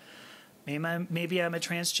hair. Maybe I'm a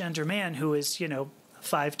transgender man who is,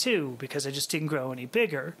 5'2" because I just didn't grow any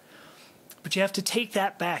bigger. But you have to take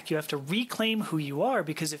that back. You have to reclaim who you are,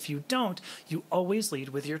 because if you don't, you always lead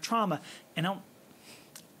with your trauma. And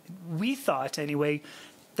we thought, anyway,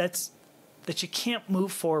 that you can't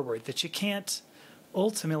move forward, that you can't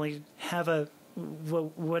ultimately have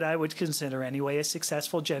what I would consider anyway a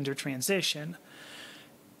successful gender transition.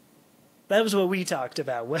 That was what we talked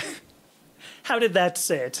about. How did that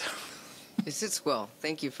sit? It sits well.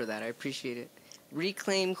 Thank you for that. I appreciate it.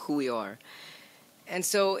 Reclaim who we are. And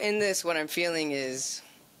so in this, what I'm feeling is,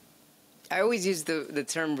 I always use the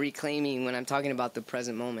term reclaiming when I'm talking about the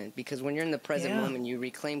present moment, because when you're in the present moment, you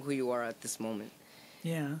reclaim who you are at this moment.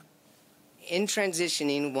 Yeah. In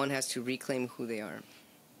transitioning, one has to reclaim who they are.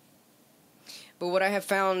 But what I have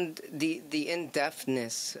found, the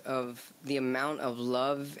in-depthness of the amount of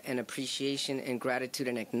love and appreciation and gratitude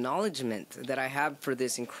and acknowledgement that I have for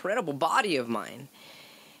this incredible body of mine,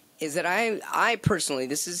 is that I personally,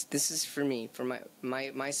 this is for me, for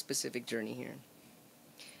my specific journey here.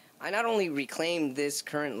 I not only reclaim this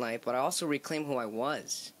current life, but I also reclaim who I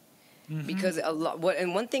was. Mm-hmm. Because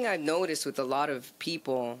one thing I've noticed with a lot of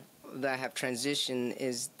people that have transitioned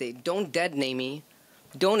is they don't dead name me,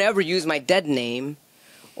 don't ever use my dead name,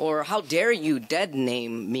 or how dare you dead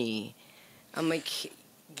name me. I'm like,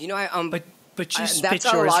 but you spit that's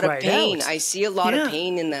yours a lot of right pain. out. I see a lot of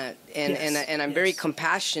pain in that, and I'm very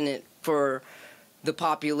compassionate for the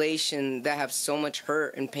population that have so much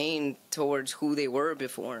hurt and pain towards who they were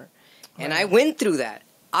before. And I went through that.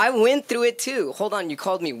 I went through it too. Hold on, you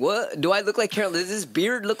called me what? Do I look like Does this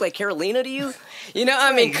beard look like Carolina to you?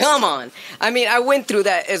 I mean, come on. I mean, I went through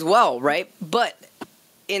that as well, right? But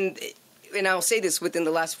and I'll say this within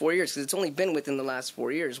the last 4 years, because it's only been within the last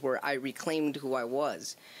 4 years where I reclaimed who I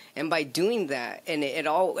was. And by doing that, and it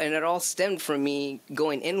all stemmed from me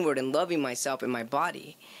going inward and loving myself and my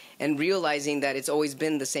body, and realizing that it's always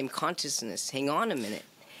been the same consciousness. Hang on a minute.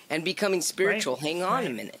 And becoming spiritual. Right. Hang on a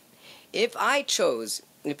minute. If I chose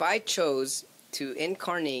to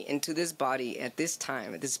incarnate into this body at this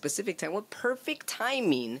time, at this specific time, what perfect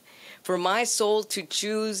timing for my soul to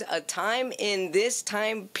choose a time in this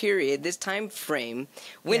time period, this time frame,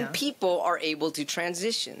 when people are able to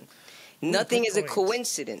transition. Nothing is a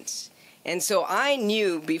coincidence. And so I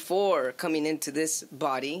knew before coming into this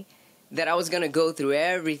body that I was going to go through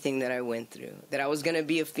everything that I went through, that I was going to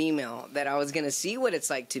be a female, that I was going to see what it's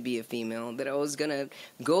like to be a female, that I was going to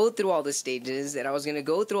go through all the stages, that I was going to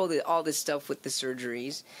go through all this stuff with the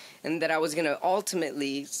surgeries, and that I was going to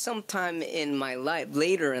ultimately, sometime in my life,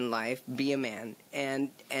 later in life, be a man.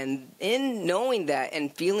 And in knowing that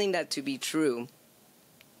and feeling that to be true,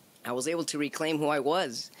 I was able to reclaim who I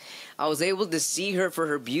was. I was able to see her for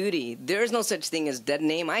her beauty. There is no such thing as dead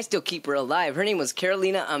name. I still keep her alive. Her name was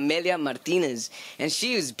Carolina Amelia Martinez, and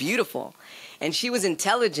she was beautiful. And she was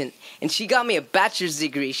intelligent, and she got me a bachelor's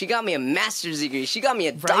degree. She got me a master's degree. She got me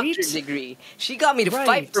a doctorate degree. She got me to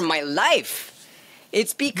fight for my life.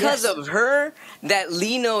 It's because of her that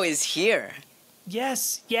Lino is here.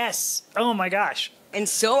 Yes, yes. Oh my gosh. And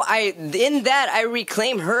so I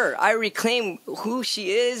reclaim her. I reclaim who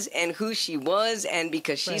she is and who she was, and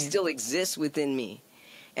because she still exists within me.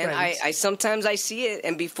 And I sometimes I see it,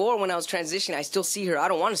 and before when I was transitioning, I still see her. I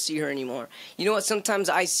don't want to see her anymore. You know what? Sometimes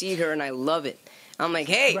I see her and I love it. I'm like,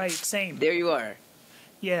 hey, same. There you are.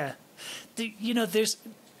 Yeah. You know, there's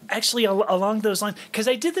actually along those lines, because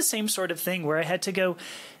I did the same sort of thing where I had to go,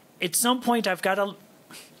 at some point I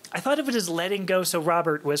thought of it as letting go, so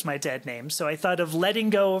Robert was my dead name. So I thought of letting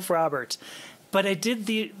go of Robert. But I did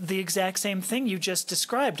the exact same thing you just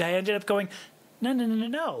described. I ended up going,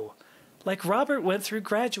 no. Like, Robert went through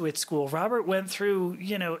graduate school. Robert went through,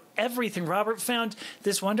 everything. Robert found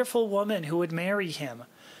this wonderful woman who would marry him,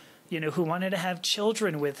 who wanted to have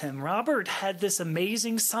children with him. Robert had this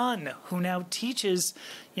amazing son who now teaches,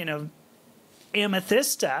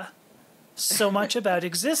 Amethysta so much about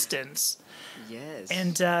existence. Yes.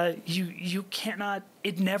 And you cannot,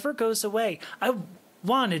 it never goes away. I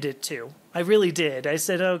wanted it to. I really did. I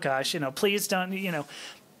said, oh gosh, please don't,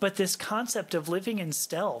 But this concept of living in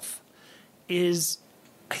stealth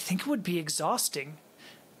I think it would be exhausting.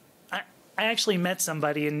 I actually met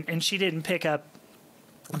somebody and she didn't pick up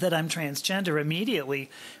that I'm transgender immediately,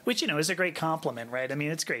 which, is a great compliment, right? I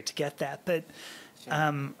mean, it's great to get that. But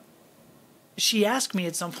she asked me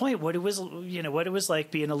at some point what it was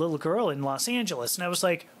like being a little girl in Los Angeles. And I was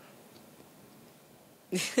like,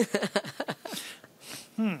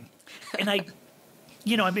 And I,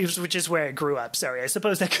 which is where I grew up. Sorry, I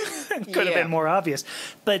suppose that could have been more obvious.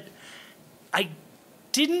 But I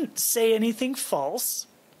didn't say anything false,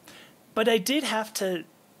 but I did have to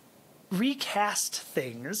recast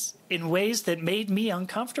things in ways that made me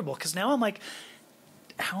uncomfortable. Because now I'm like,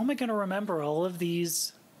 how am I going to remember all of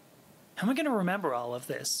these? How am I going to remember all of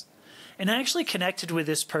this? And I actually connected with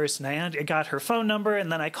this person. I got her phone number,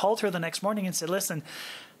 and then I called her the next morning and said, listen,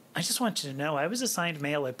 I just want you to know I was assigned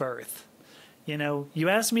male at birth. You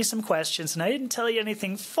asked me some questions, and I didn't tell you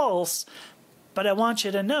anything false, but I want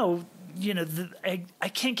you to know, I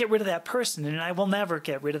can't get rid of that person, and I will never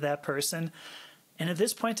get rid of that person. And at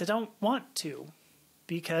this point, I don't want to,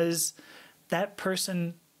 because that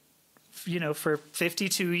person, for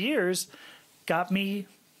 52 years got me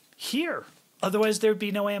here. Otherwise, there'd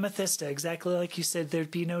be no Amethysta. Exactly like you said,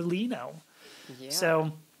 there'd be no Lino. Yeah.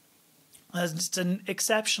 So it's an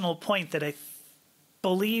exceptional point that I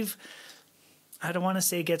believe, I don't want to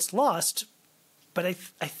say gets lost, but I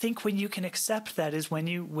think when you can accept that is when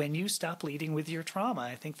you stop leading with your trauma.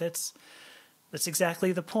 I think that's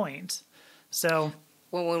exactly the point. So,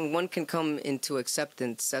 well, when one can come into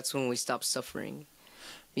acceptance, that's when we stop suffering.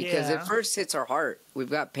 Because it first hits our heart.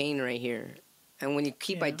 We've got pain right here. And when you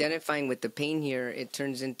keep identifying with the pain here, it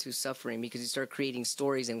turns into suffering because you start creating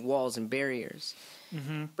stories and walls and barriers.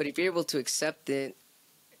 Mm-hmm. But if you're able to accept it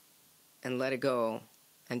and let it go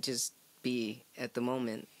and just be at the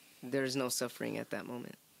moment, there's no suffering at that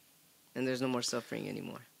moment. And there's no more suffering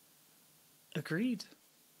anymore. Agreed.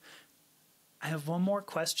 I have one more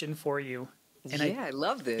question for you. And I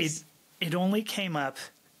love this. It only came up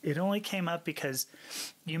because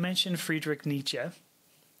you mentioned Friedrich Nietzsche.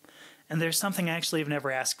 And there's something actually I've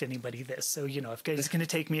never asked anybody this, so it's going to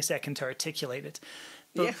take me a second to articulate it.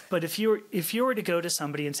 But if you were to go to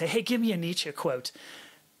somebody and say, "Hey, give me a Nietzsche quote,"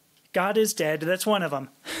 God is dead. That's one of them.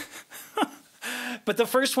 But the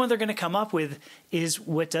first one they're going to come up with is,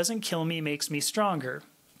 "What doesn't kill me makes me stronger,"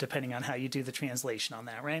 depending on how you do the translation on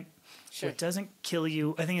that, right? Sure. What doesn't kill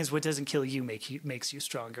you, I think, is what doesn't kill you makes you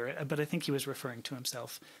stronger. But I think he was referring to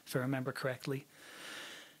himself, if I remember correctly.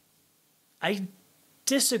 I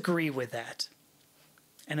disagree with that.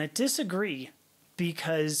 And I disagree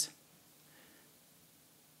because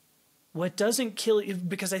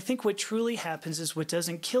because I think what truly happens is what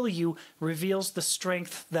doesn't kill you reveals the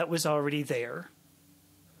strength that was already there.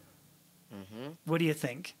 Mm-hmm. What do you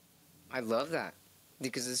think? I love that,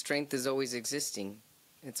 because the strength is always existing.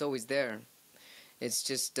 It's always there. It's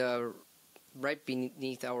just right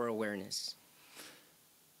beneath our awareness.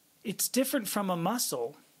 It's different from a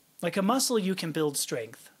muscle. Like a muscle, you can build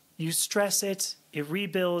strength. You stress it, it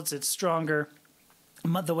rebuilds, it's stronger,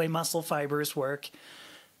 the way muscle fibers work.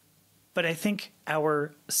 But I think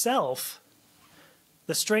our self,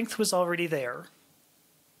 the strength was already there.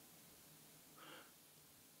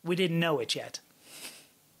 We didn't know it yet.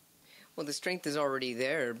 Well, the strength is already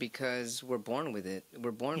there because we're born with it.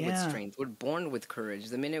 We're born with strength. We're born with courage.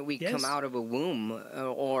 The minute we come out of a womb,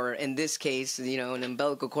 or in this case, an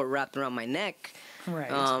umbilical cord wrapped around my neck,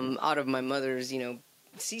 Right. Out of my mother's,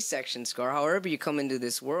 C-section scar, however you come into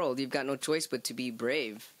this world, you've got no choice but to be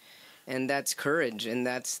brave. And that's courage, and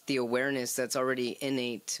that's the awareness that's already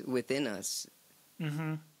innate within us.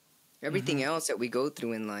 Mm-hmm. Everything else that we go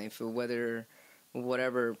through in life,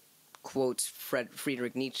 whatever quotes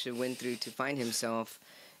Friedrich Nietzsche went through to find himself,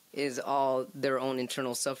 is all their own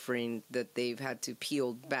internal suffering that they've had to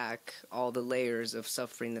peel back all the layers of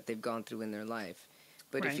suffering that they've gone through in their life.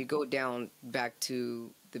 But if you go down back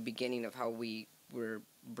to the beginning of how we were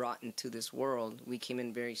brought into this world, we came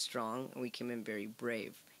in very strong, and we came in very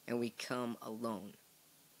brave, and we come alone.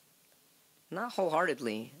 Not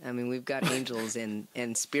wholeheartedly. I mean, we've got angels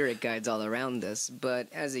and spirit guides all around us, but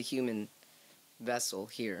as a human vessel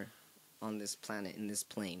here on this planet, in this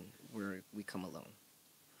plane, we come alone.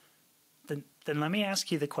 Then let me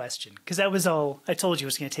ask you the question, because that was all I told you. It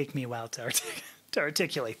was going to take me a while to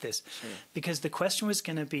articulate this. Sure. Because the question was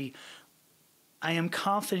going to be, I am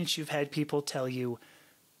confident you've had people tell you,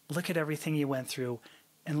 look at everything you went through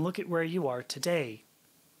and look at where you are today.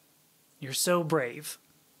 You're so brave.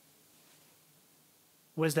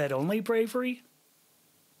 Was that only bravery?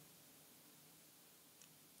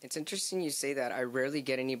 It's interesting you say that. I rarely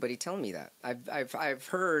get anybody tell me that. I've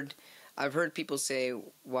heard people say,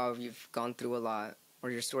 "Wow, you've gone through a lot,"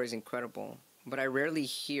 or "Your story's incredible." But I rarely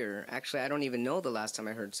hear. Actually, I don't even know the last time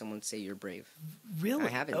I heard someone say you're brave. Really? I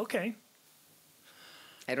haven't. Okay.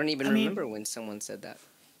 I don't even remember when someone said that.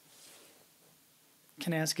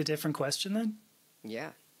 Can I ask a different question then?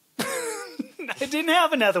 Yeah. I didn't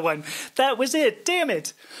have another one. That was it. Damn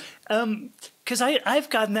it. Because I've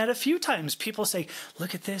gotten that a few times. People say,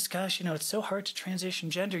 look at this. Gosh, it's so hard to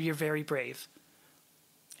transition gender. You're very brave.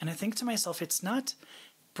 And I think to myself, it's not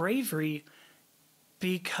bravery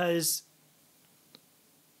because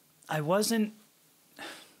I wasn't...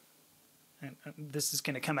 This is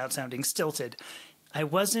going to come out sounding stilted. I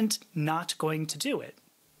wasn't not going to do it.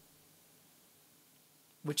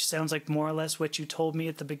 Which sounds like more or less what you told me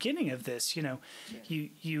at the beginning of this.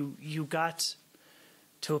 You got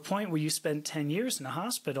to a point where you spent 10 years in a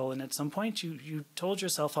hospital, and at some point you told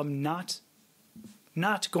yourself, I'm not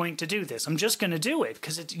going to do this. I'm just going to do it,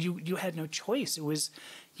 because you had no choice.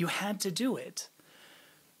 You had to do it.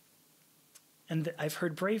 And I've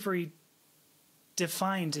heard bravery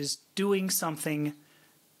defined as doing something,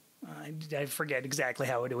 I forget exactly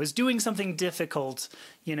how it was, doing something difficult,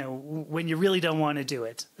 when you really don't want to do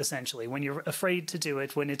it, essentially, when you're afraid to do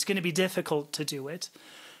it, when it's going to be difficult to do it.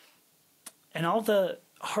 And all the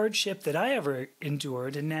hardship that I ever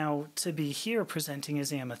endured, and now to be here presenting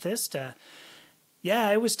as Amethysta,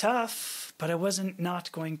 yeah, it was tough, but I wasn't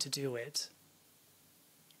not going to do it.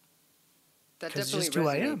 That definitely just resonates. Who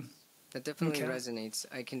I am. That definitely resonates.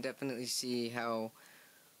 I can definitely see how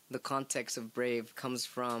the context of brave comes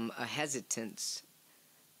from a hesitance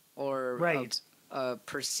or a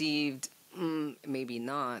perceived, maybe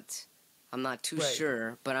not, I'm not too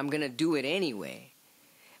sure, but I'm going to do it anyway.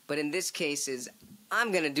 But in this case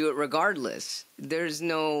I'm going to do it regardless. There's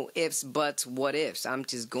no ifs, buts, what ifs. I'm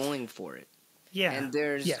just going for it. Yeah. And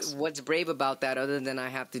there's what's brave about that other than I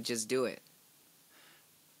have to just do it.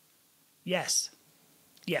 Yes.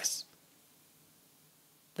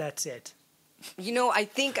 That's it. I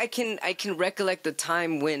think I can recollect the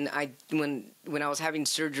time when I was having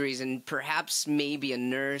surgeries, and perhaps maybe a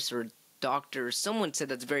nurse or doctor or someone said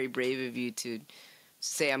that's very brave of you to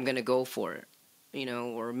say I'm going to go for it,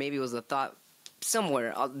 or maybe it was a thought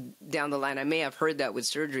somewhere down the line. I may have heard that with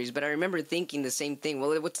surgeries, but I remember thinking the same thing.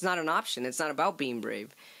 Well, it's not an option. It's not about being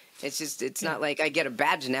brave. It's not like I get a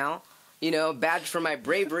badge now, a badge for my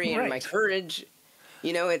bravery and my courage.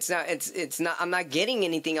 It's not. I'm not getting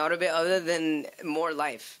anything out of it other than more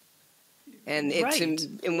life, and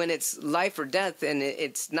and when it's life or death, and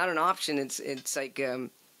it's not an option. It's like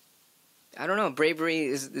I don't know. Bravery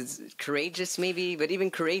is courageous, maybe, but even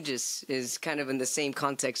courageous is kind of in the same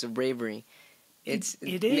context of bravery. It is.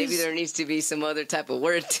 Maybe there needs to be some other type of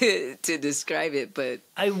word to describe it, but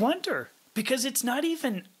I wonder. Because it's not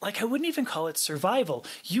even I wouldn't even call it survival.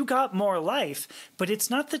 You got more life, but it's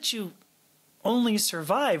not that you only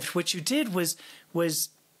survived. What you did was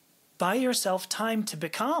buy yourself time to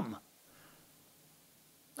become.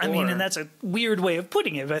 I mean, and that's a weird way of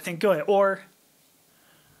putting it, but I think go ahead. Or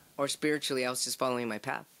spiritually, I was just following my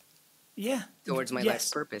path. Yeah. Towards my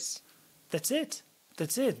life's purpose. That's it.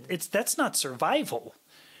 That's not survival.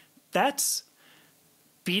 That's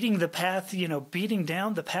beating the path, beating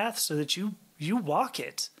down the path so that you walk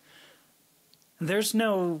it. There's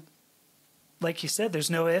no like you said, there's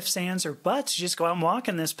no ifs, ands, or buts. You just go out and walk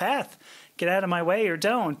in this path. Get out of my way or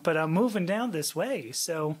don't, but I'm moving down this way.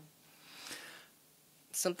 So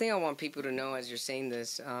something I want people to know as you're saying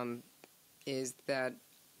this is that,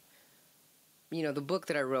 you know, the book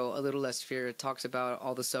that I wrote, A Little Less Fear, it talks about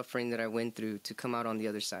all the suffering that I went through to come out on the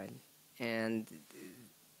other side. And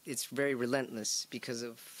it's very relentless because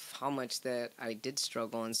of how much that I did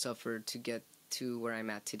struggle and suffer to get to where I'm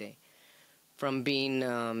at today. From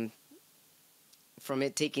being, from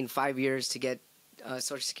it taking 5 years to get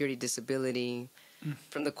Social Security disability,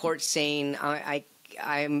 from the court saying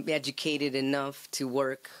I'm educated enough to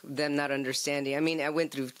work, them not understanding. I mean, I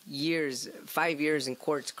went through 5 years in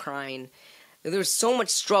courts crying. There was so much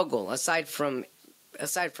struggle aside from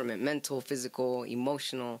it, mental, physical,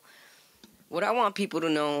 emotional. What I want people to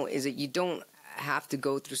know is that you don't have to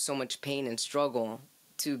go through so much pain and struggle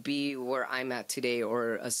to be where I'm at today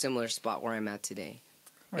or a similar spot where I'm at today.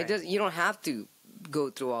 Right. You don't have to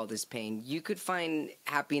go through all this pain. You could find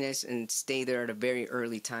happiness and stay there at a very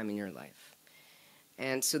early time in your life.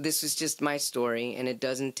 And so this is just my story, and it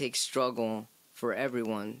doesn't take struggle for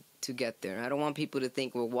everyone to get there. I don't want people to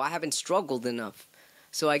think, well, I haven't struggled enough,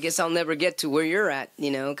 so I guess I'll never get to where you're at,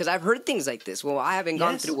 you know, because I've heard things like this. Well, I haven't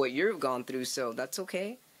gone through what you've gone through, so that's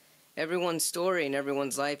okay. Everyone's story and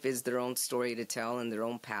everyone's life is their own story to tell and their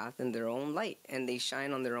own path and their own light, and they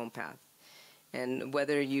shine on their own path. And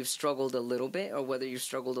whether you've struggled a little bit or whether you've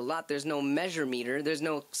struggled a lot, there's no measure meter. There's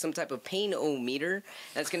no some type of pain-o-meter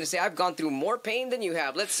that's going to say, I've gone through more pain than you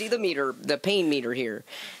have. Let's see the meter, the pain meter here.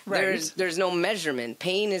 Right. There's no measurement.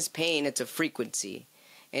 Pain is pain. It's a frequency.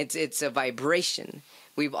 It's a vibration.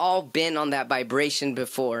 We've all been on that vibration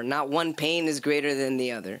before. Not one pain is greater than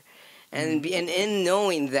the other. And in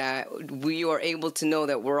knowing that, we are able to know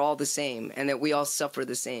that we're all the same, and that we all suffer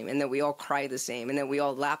the same, and that we all cry the same, and that we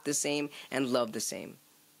all laugh the same and love the same.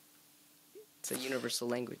 It's a universal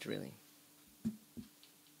language, really.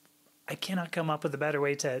 I cannot come up with a better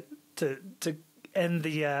way to end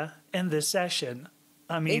this session.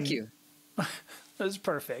 I mean, thank you. That was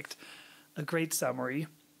perfect. A great summary.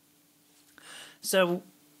 So,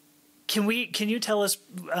 can you tell us?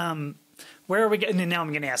 Where are we getting? And now I'm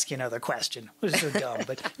going to ask you another question. It was so dumb,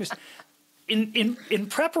 but it was in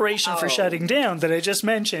preparation for shutting down that I just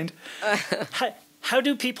mentioned. How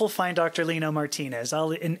do people find Dr. Lino Martinez?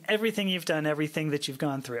 In everything you've done, everything that you've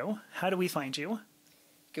gone through, how do we find you? You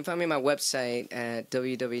can find me on my website at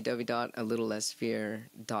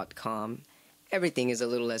www.alittlelessfear.com. Everything is A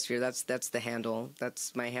Little Less Fear. That's the handle.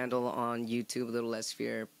 That's my handle on YouTube, A Little Less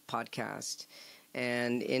Fear Podcast.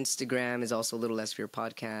 And Instagram is also A Little Less Fear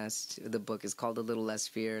Podcast. The book is called A Little Less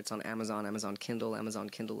Fear. It's on Amazon, Amazon Kindle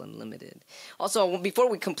Unlimited. Also, before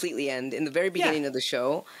we completely end, in the very beginning of the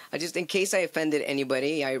show, in case I offended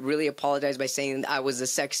anybody, I really apologize by saying I was a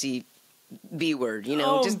sexy B word, you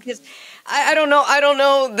know, just because I don't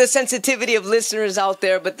know the sensitivity of listeners out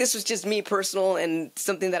there, but this was just me personal and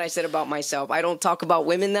something that I said about myself. I don't talk about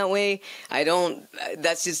women that way.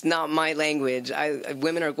 That's just not my language.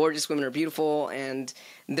 Women are gorgeous, women are beautiful, and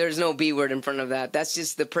there's no B word in front of that. That's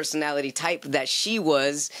just the personality type that she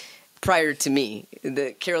was prior to me,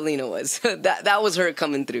 that Carolina was. that was her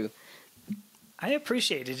coming through. I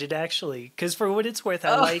appreciated it, actually, because for what it's worth,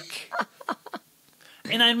 I like...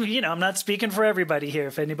 And I'm not speaking for everybody here.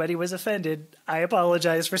 If anybody was offended, I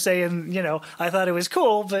apologize for saying, I thought it was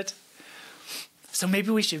cool, but so maybe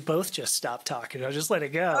we should both just stop talking. I'll just let it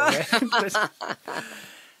go. Right?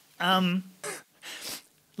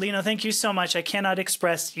 Lino, thank you so much. I cannot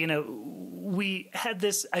express, we had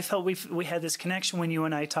this, I felt we had this connection when you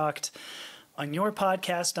and I talked on your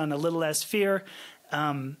podcast on A Little Less Fear.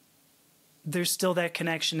 There's still that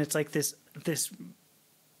connection. It's like this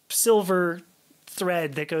silver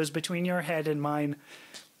thread that goes between your head and mine.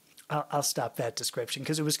 I'll stop that description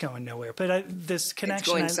because it was going nowhere. But this connection...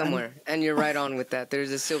 It's going somewhere, and you're right on with that.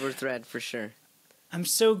 There's a silver thread for sure. I'm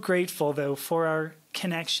so grateful, though, for our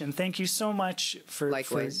connection. Thank you so much for...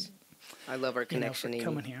 Likewise. I love our connection, for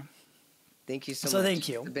coming here. Thank you so much. So thank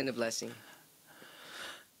you. It's been a blessing.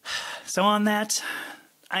 So on that,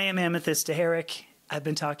 I am Amethyst Herrick. I've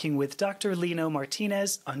been talking with Dr. Lino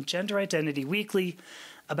Martinez on Gender Identity Weekly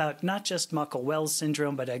about not just Muckle-Wells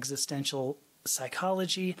syndrome, but existential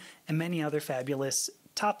psychology and many other fabulous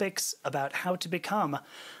topics about how to become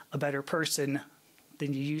a better person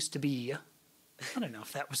than you used to be. I don't know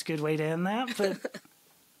if that was a good way to end that, but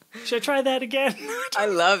should I try that again? I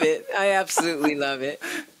love it. I absolutely love it.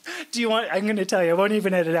 I'm going to tell you, I won't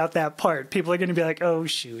even edit out that part. People are going to be like, oh,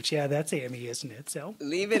 shoot, yeah, that's Amy, isn't it? So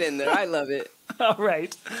leave it in there. I love it. All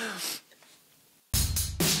right.